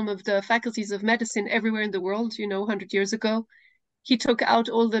curriculum of the faculties of medicine everywhere in the world, 100 years ago, he took out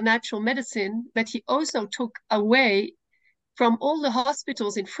all the natural medicine, but he also took away from all the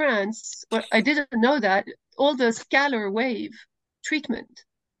hospitals in France, well, I didn't know that, all the scalar wave treatment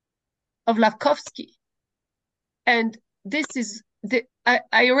of Lavkovsky. And this is, I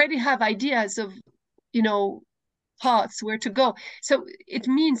already have ideas of, paths where to go. So it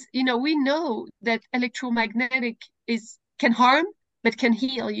means, we know that electromagnetic can harm, but can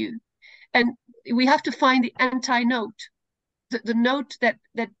heal you. And we have to find the anti-note, the note that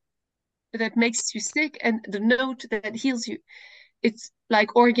makes you sick and the note that heals you. It's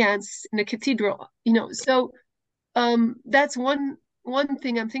like organs in a cathedral, So that's one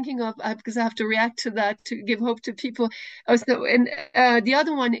thing I'm thinking of, because I have to react to that to give hope to people. Also, and the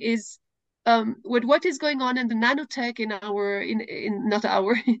other one is with what is going on in the nanotech in not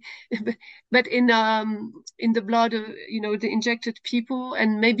our but in the blood of the injected people,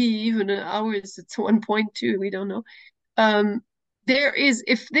 and maybe even ours at one point too. We don't know.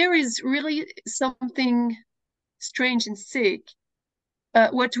 If there is really something strange and sick,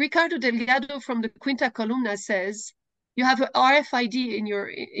 what Ricardo Delgado from the Quinta Columna says, you have an RFID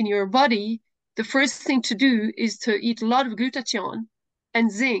in your body the first thing to do is to eat a lot of glutathione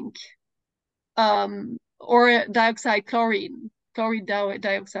and zinc, or dioxide, chlorine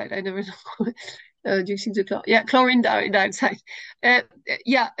dioxide. I never know. Do you see the chlorine? Yeah, chlorine dioxide.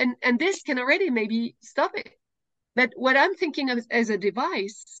 Yeah, and this can already maybe stop it. But what I'm thinking of as a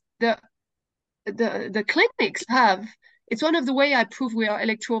device, the clinics have, it's one of the way I prove we are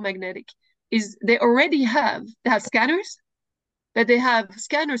electromagnetic, is they have scanners, but they have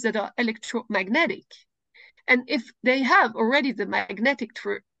scanners that are electromagnetic. And if they have already the magnetic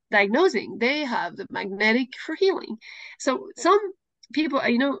for diagnosing, they have the magnetic for healing. So some people,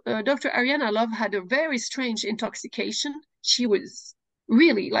 Dr. Ariana Love had a very strange intoxication. She was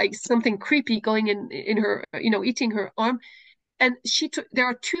really like something creepy going in her, eating her arm. And there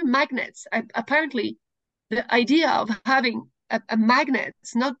are two magnets. Apparently, the idea of having a magnet,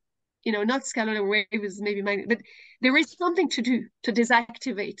 not scalar waves, maybe magnet, but there is something to do to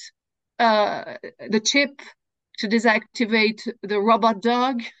deactivate the chip, to deactivate the robot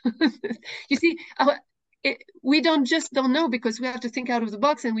dog. You see, we don't know, because we have to think out of the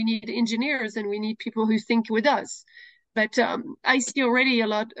box, and we need engineers and we need people who think with us. But I see already a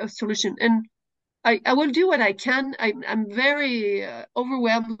lot of solution, and I will do what I can. I'm very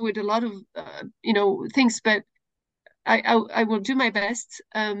overwhelmed with a lot of things, but I will do my best.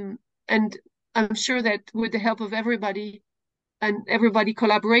 And I'm sure that with the help of everybody and everybody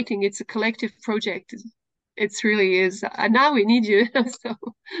collaborating, it's a collective project. It's really is. And now we need you. So,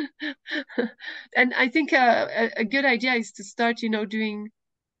 and I think a good idea is to start, doing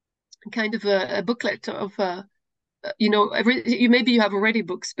kind of a booklet of, maybe you have already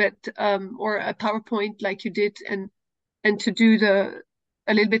books, but or a PowerPoint like you did, and to do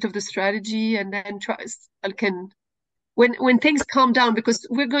a little bit of the strategy, and then when things calm down, because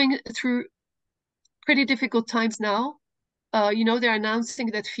we're going through pretty difficult times now. They're announcing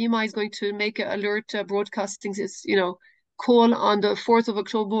that FEMA is going to make alert broadcasting this, call on the 4th of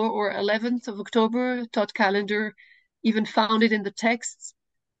October or 11th of October. Todd Callender even found it in the texts,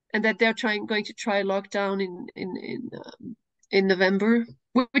 and that they're going to try lockdown in November,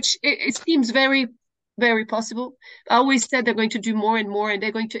 which it seems very, very possible. I always said they're going to do more and more, and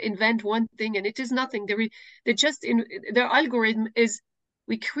they're going to invent one thing, and it is nothing. Their algorithm is,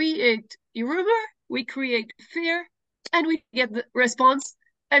 we create rumor, we create fear, and we get the response,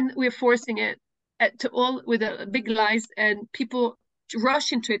 and we're forcing it to all with big lies, and people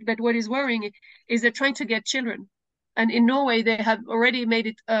rush into it. But what is worrying is they're trying to get children. And in Norway, they have already made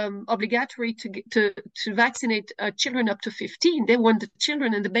it obligatory to vaccinate children up to 15. They want the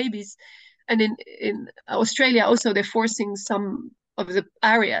children and the babies. And in Australia also, they're forcing some of the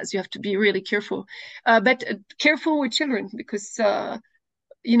areas. You have to be really careful. But careful with children, because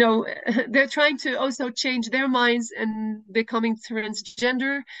they're trying to also change their minds and becoming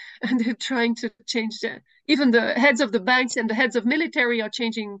transgender, and they're trying to change even the heads of the banks and the heads of military are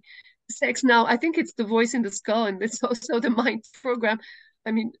changing sex now. I think it's the voice in the skull, and it's also the mind program.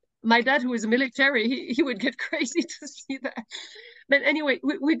 I mean, my dad, who is military, he would get crazy to see that. But anyway,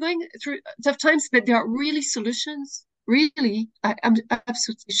 we're going through tough times, but there are really solutions. Really, I'm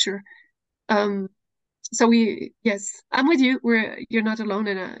absolutely sure. So yes, I'm with you. You're not alone,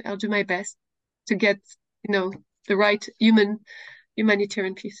 and I'll do my best to get, the right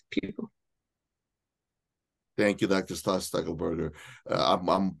humanitarian people. Thank you, Dr. Stackelberger.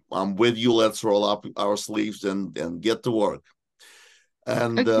 I'm with you. Let's roll up our sleeves and get to work.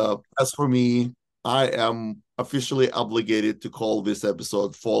 And Okay. As for me, I am officially obligated to call this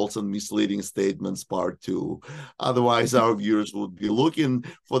episode False and Misleading Statements Part 2. Otherwise, our viewers would be looking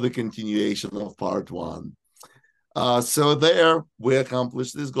for the continuation of Part 1. So there, we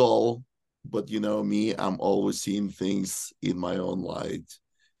accomplished this goal. But you know me, I'm always seeing things in my own light.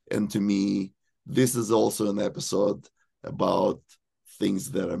 And to me, this is also an episode about things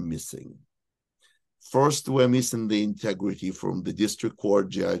that are missing. First, we're missing the integrity from the district court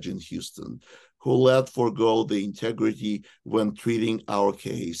judge in Houston, who let forgo the integrity when treating our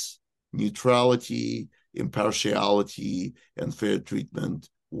case. Neutrality, impartiality, and fair treatment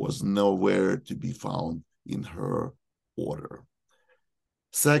was nowhere to be found in her order.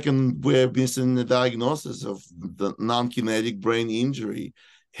 Second, we're missing the diagnosis of the non-kinetic brain injury.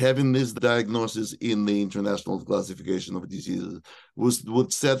 Having this diagnosis in the International Classification of Diseases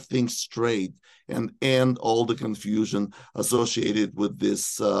would set things straight and end all the confusion associated with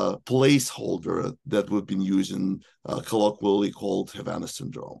this placeholder that we've been using, colloquially called Havana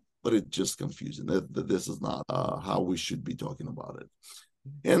syndrome. But it's just confusing. This is not how we should be talking about it.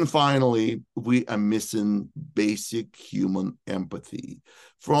 And finally, we are missing basic human empathy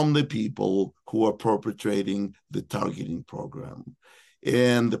from the people who are perpetrating the targeting program.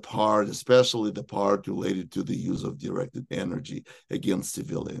 and the part, especially the part related to the use of directed energy against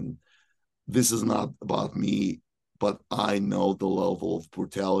civilian. This is not about me, but I know the level of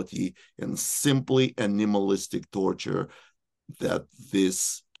brutality and simply animalistic torture that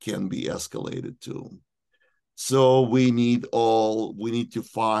this can be escalated to. So we need to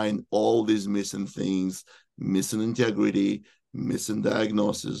find all these missing things, missing integrity, missing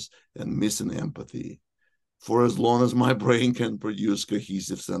diagnosis, and missing empathy. For as long as my brain can produce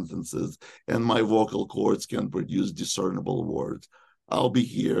cohesive sentences and my vocal cords can produce discernible words, I'll be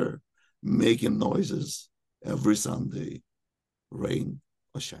here making noises every Sunday, rain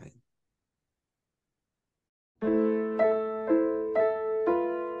or shine.